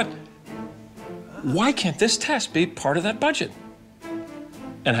I thought, why can't this test be part of that budget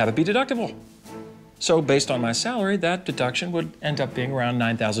and have it be deductible? So based on my salary, that deduction would end up being around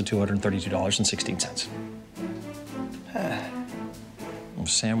 $9,232.16. If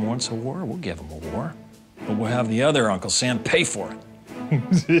Sam wants a war, we'll give him a war. But we'll have the other Uncle Sam pay for it.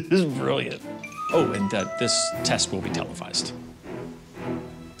 This is brilliant. Oh, and this test will be televised.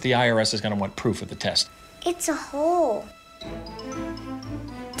 The IRS is going to want proof of the test. It's a hole.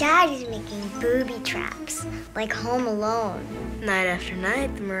 Daddy's making booby traps, like Home Alone. Night after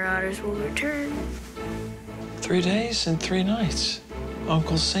night, the marauders will return. 3 days and 3 nights.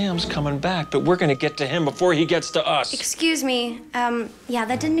 Uncle Sam's coming back, but we're gonna get to him before he gets to us. Excuse me. Yeah,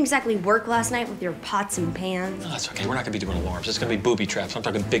 that didn't exactly work last night with your pots and pans. No, that's okay. We're not gonna be doing alarms. It's gonna be booby traps. I'm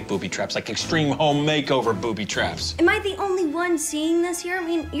talking big booby traps, like extreme home makeover booby traps. Am I the only one seeing this here? I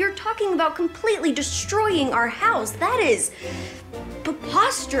mean, you're talking about completely destroying our house. That is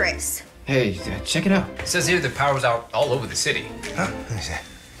preposterous. Hey, check it out. It says here the power's out all over the city. Huh?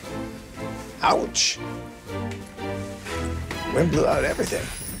 Ouch. Wind blew out everything.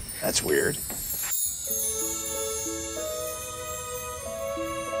 That's weird.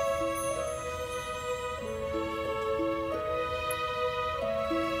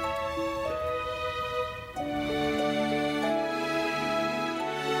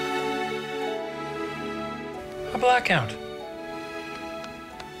 A blackout.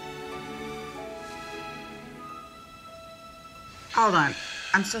 Hold on.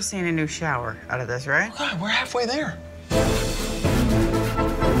 I'm still seeing a new shower out of this, right? God, we're halfway there.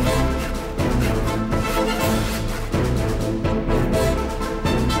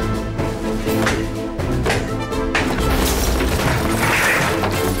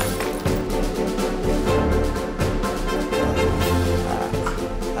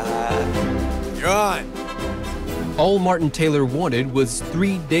 You're on. All Martin Taylor wanted was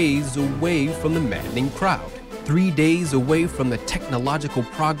 3 days away from the maddening crowd. 3 days away from the technological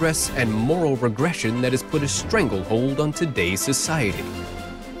progress and moral regression that has put a stranglehold on today's society.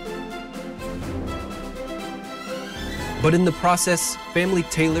 But in the process, family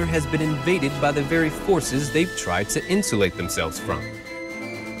Taylor has been invaded by the very forces they've tried to insulate themselves from.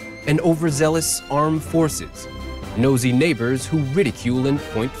 An overzealous armed forces, nosy neighbors who ridicule and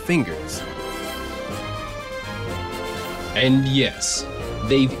point fingers. And yes,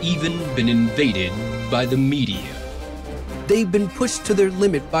 they've even been invaded by the media. They've been pushed to their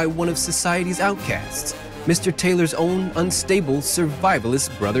limit by one of society's outcasts, Mr. Taylor's own unstable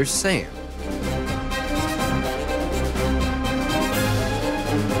survivalist brother Sam.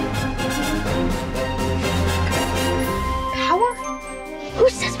 Power? Who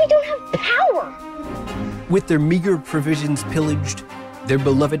says we don't have power? With their meager provisions pillaged, their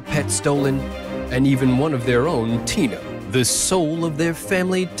beloved pet stolen, and even one of their own, Tina, the soul of their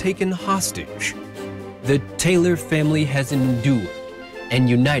family, taken hostage. The Taylor family has endured and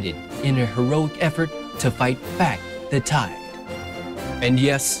united in a heroic effort to fight back the tide. And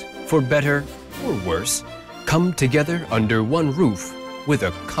yes, for better or worse, come together under one roof with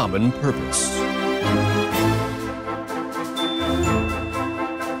a common purpose.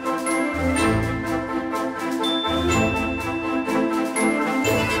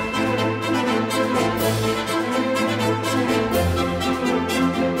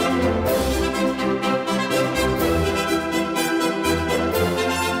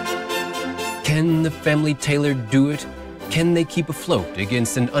 Can the family Taylor do it? Can they keep afloat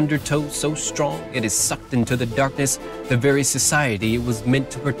against an undertow so strong it is sucked into the darkness, the very society it was meant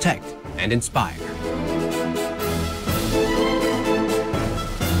to protect and inspire?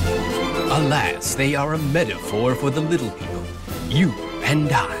 Alas, they are a metaphor for the little people, You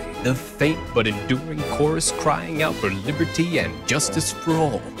and I, the faint but enduring chorus crying out for liberty and justice for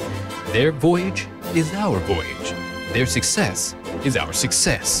all. Their voyage is our voyage. Their success is our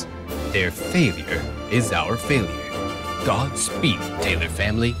success. Their failure is our failure. Godspeed, Taylor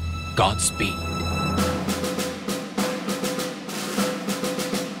family. Godspeed.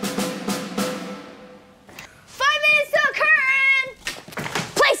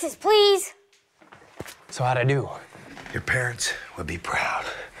 Please. So how'd I do? Your parents would be proud.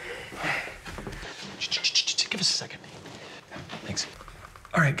 Give us a second. Thanks.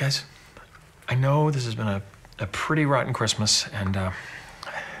 All right, guys. I know this has been a pretty rotten Christmas, and I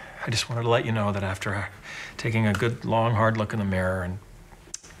just wanted to let you know that after taking a good, long, hard look in the mirror and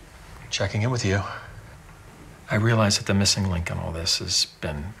checking in with you, I realized that the missing link in all this has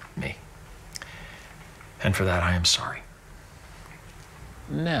been me. And for that, I am sorry.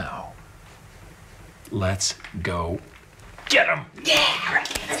 Now, let's go get him. Yeah!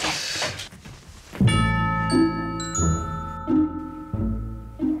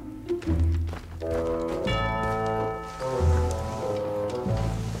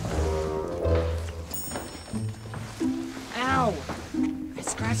 Ow! I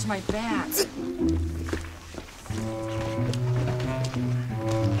scratched my back.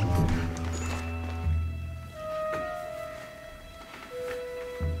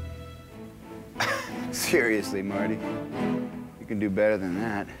 Seriously, Marty. You can do better than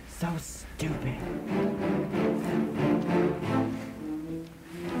that. So stupid.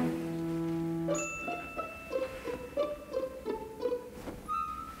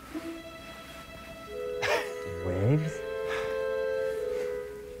 Waves?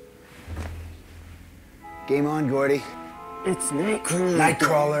 Game on, Gordy. It's Nightcrawler.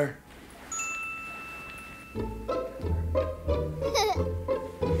 Nightcrawler.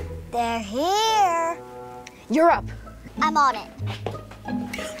 They're here. You're up. I'm on it.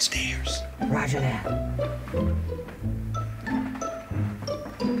 Downstairs. Roger that.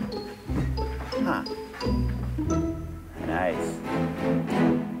 Huh. Nice.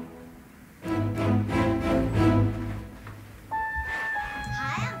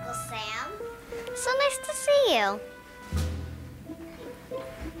 Hi, Uncle Sam. So nice to see you.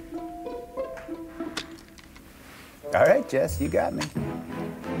 All right, Jess, you got me.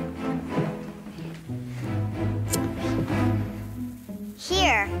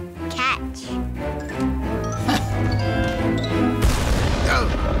 Here, catch.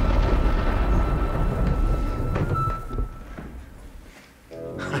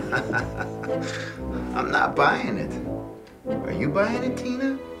 I'm not buying it. Are you buying it,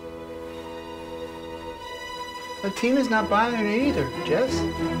 Tina? Well, Tina's not buying it either, Jess.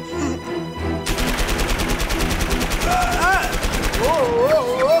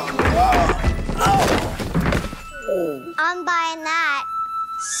 I'm buying that.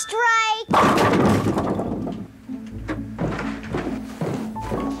 Strike!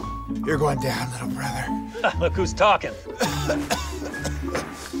 You're going down, little brother. Look who's talking.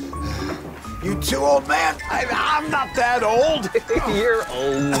 You too, old man? I'm not that old. You're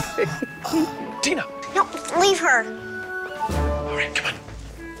old. Tina. No, leave her. All right, come on.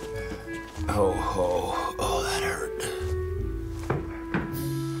 Oh, that hurt.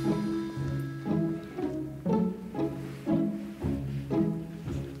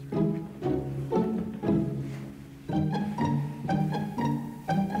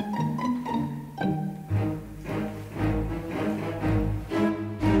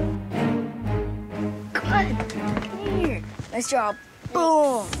 Nice job.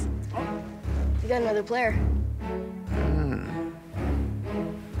 Boom. You got another player.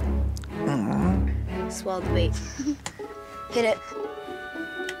 Swell the bait. Hit it.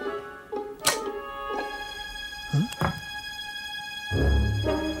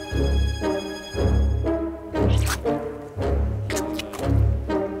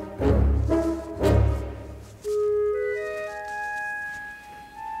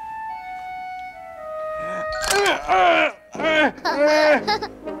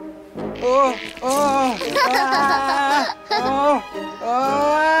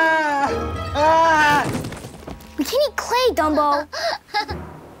 We can eat clay, Dumbo.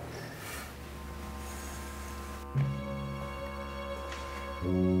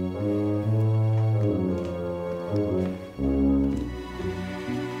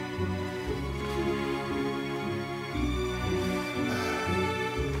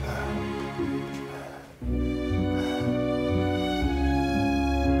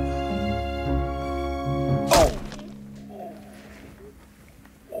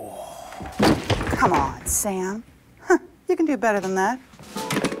 Come on, Sam. You can do better than that.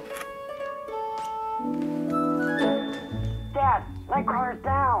 Dad, Nightcrawler's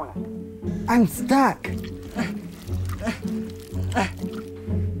down. I'm stuck.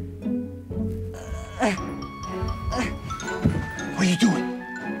 What are you doing?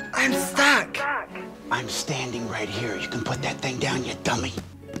 I'm stuck. I'm standing right here. You can put that thing down, you dummy.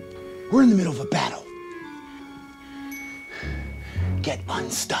 We're in the middle of a battle. Get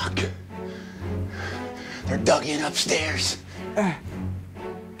unstuck. They're dug in upstairs.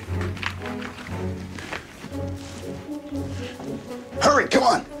 Hurry, come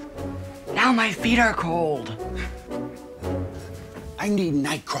on. Now my feet are cold. I need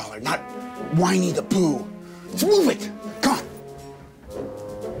Nightcrawler, not Whiny the Pooh. Let's move it. Come on.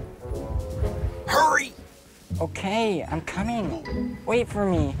 Hurry. Okay, I'm coming. Wait for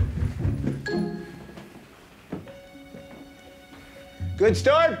me. Good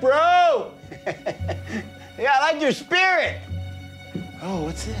start, bro. Yeah, I like your spirit. Oh,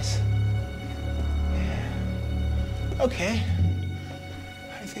 what's this? Okay.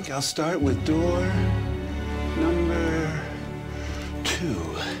 I think I'll start with door number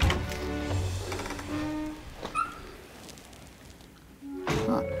 2.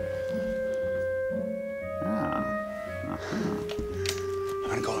 Huh. I'm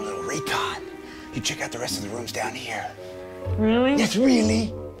gonna go on a little recon. You check out the rest of the rooms down here. Really? Yes,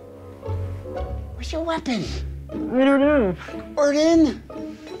 really. Where's your weapon? I don't know. Or it in?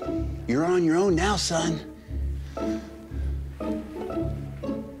 You're on your own now, son.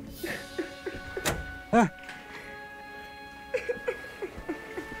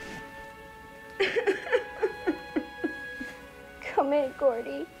 Come in,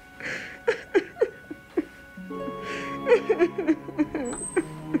 Gordy.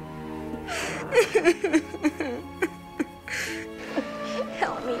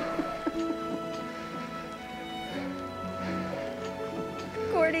 Help me.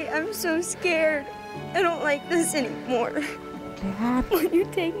 Gordy, I'm so scared. I don't like this anymore. Will you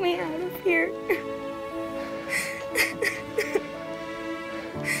take me out of here?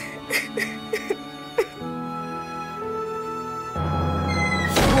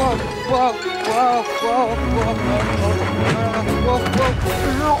 Whoa, whoa, whoa, whoa, whoa, whoa, whoa,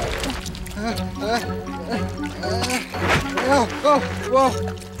 whoa, whoa,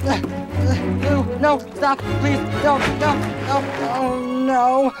 no, stop, please, no, no, no, oh, no,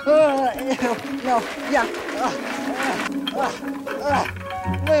 no, yeah,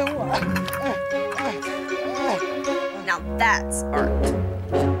 Now that's art.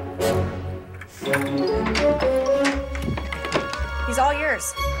 He's all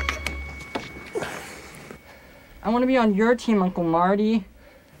yours. I want to be on your team, Uncle Marty.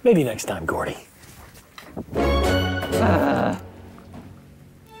 Maybe next time, Gordy.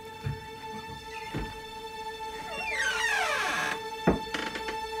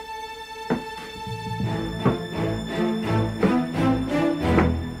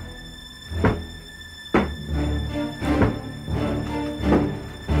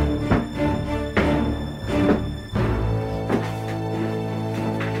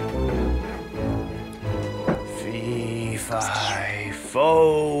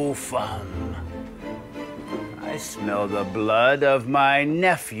 Fo-fum. I smell the blood of my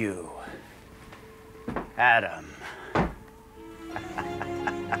nephew, Adam.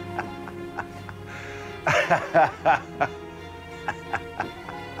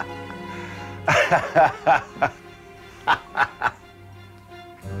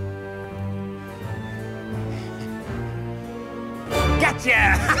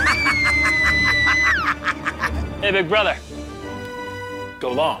 Gotcha! Hey, big brother.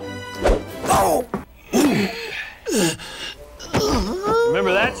 Go long. Oh!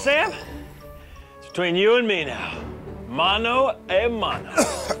 Remember that, Sam? It's between you and me now. Mano a mano.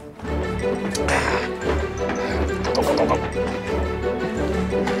 Go, go, go, go.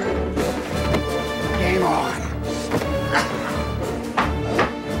 Game on.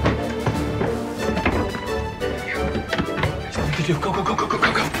 Go, go, go, go, go, go,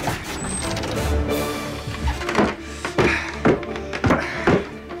 go.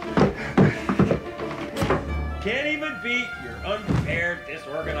 Can't even beat your unprepared,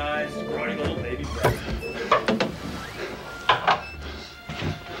 disorganized, scrawny little baby brother.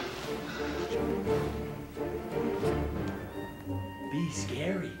 Be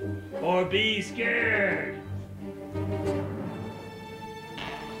scary or be scared.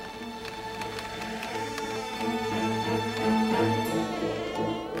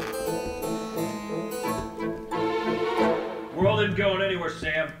 World isn't going anywhere,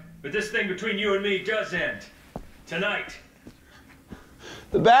 Sam, but this thing between you and me does end. Tonight.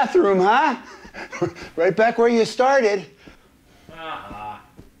 The bathroom, huh? Right back where you started.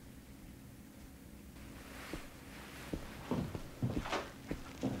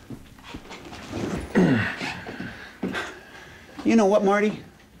 You know what, Marty?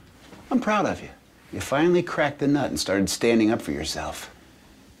 I'm proud of you. You finally cracked the nut and started standing up for yourself.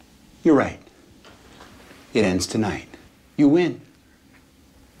 You're right. It ends tonight. You win.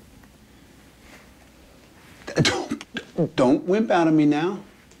 Don't wimp out on me now.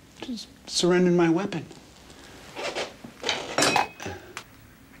 Just surrender my weapon.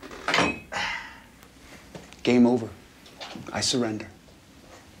 Game over. I surrender.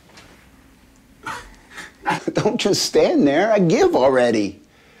 Don't just stand there. I give already.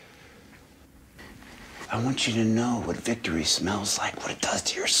 I want you to know what victory smells like, what it does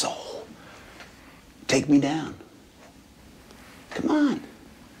to your soul. Take me down. Come on.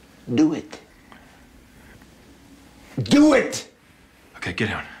 Do it. Do it! Okay, get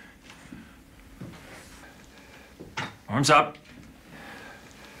down. Arms up.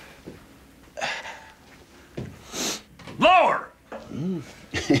 Lower!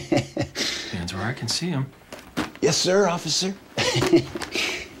 Hands where I can see them. Yes, sir, officer.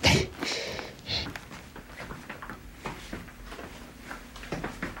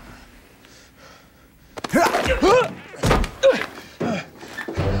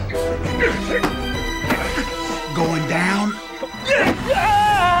 Going down.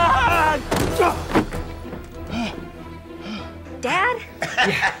 Dad?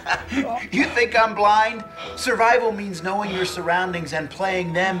 You think I'm blind? Survival means knowing your surroundings and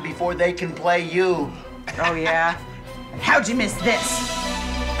playing them before they can play you. Oh, yeah? How'd you miss this?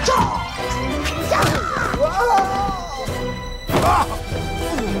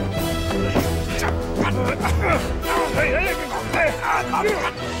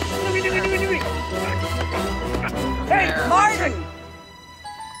 Hey, Martin!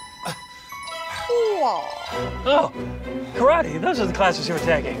 Oh, karate. Those are the classes you were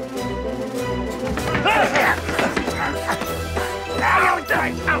taking. Hey,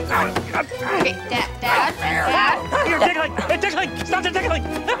 Dad? You're tickling! Hey, tickling! Stop the tickling!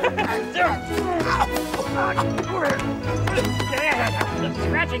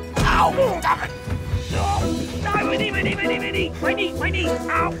 Scratching. Ow! Stop it! Oh, my knee! My knee!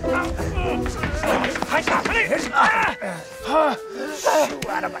 Ow!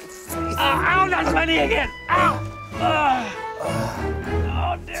 Out of my face! Ow! That's my knee again! Ow!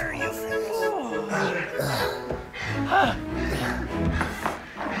 How dare you!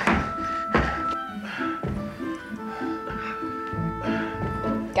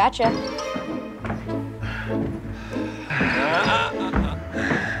 Gotcha.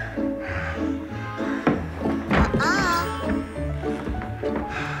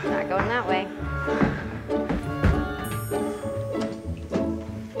 Not going that way.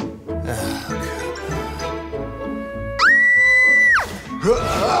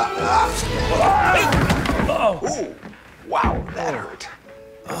 Oh. Ooh, wow, that hurt.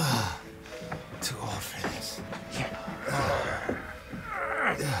 Too old for this.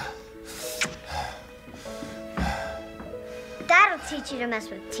 Dad'll teach you to mess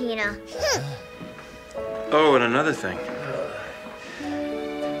with Tina. Oh, and another thing.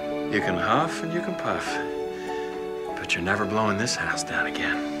 You can huff and you can puff, but you're never blowing this house down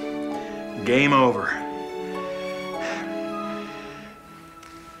again. Game over.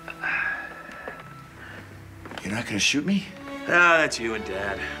 You're not gonna shoot me? Ah, that's you and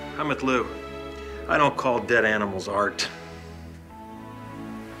Dad. I'm with Lou. I don't call dead animals art.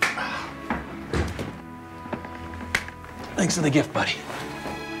 Thanks for the gift, buddy.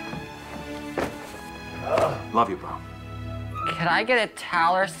 Love you, bro. Can I get a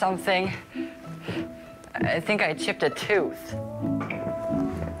towel or something? I think I chipped a tooth.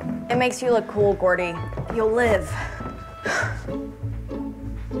 It makes you look cool, Gordy. You'll live.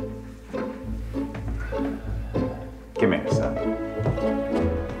 Come here, son.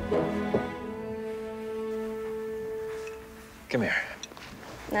 Come here.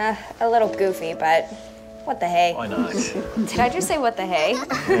 A little goofy, but what the hey? Why not? Did I just say what the hey?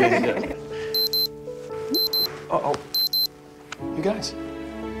 Uh-oh. You guys,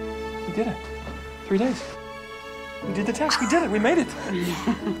 we did it. 3 days. We did the test. We did it. We made it.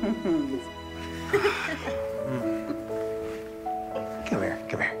 Come here.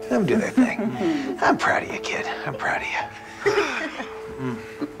 Let them do their thing. I'm proud of you, kid. I'm proud of you.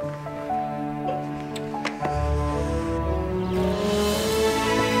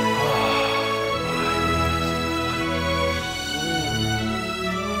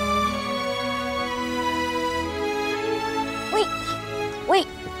 Wait.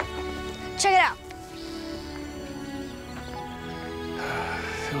 Check it out.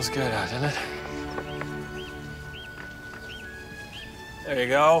 Feels good out, doesn't it? There you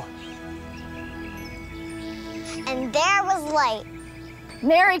go. And there was light.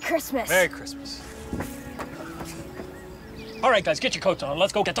 Merry Christmas. Merry Christmas. All right, guys, get your coats on.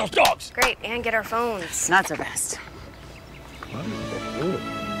 Let's go get those dogs. Great, and get our phones. Not so fast.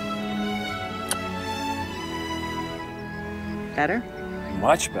 Better?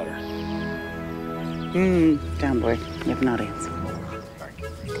 Much better. Down, boy. You have an audience.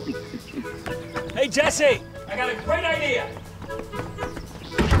 Hey, Jesse, I got a great idea.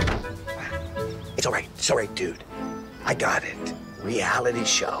 It's all right, dude. I got it. Reality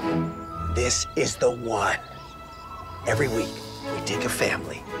show. This is the one. Every week, we take a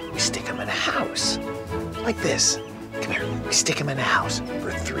family, we stick them in a house. Like this. Come here. We stick them in a house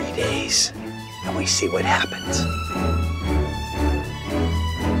for 3 days, and we see what happens.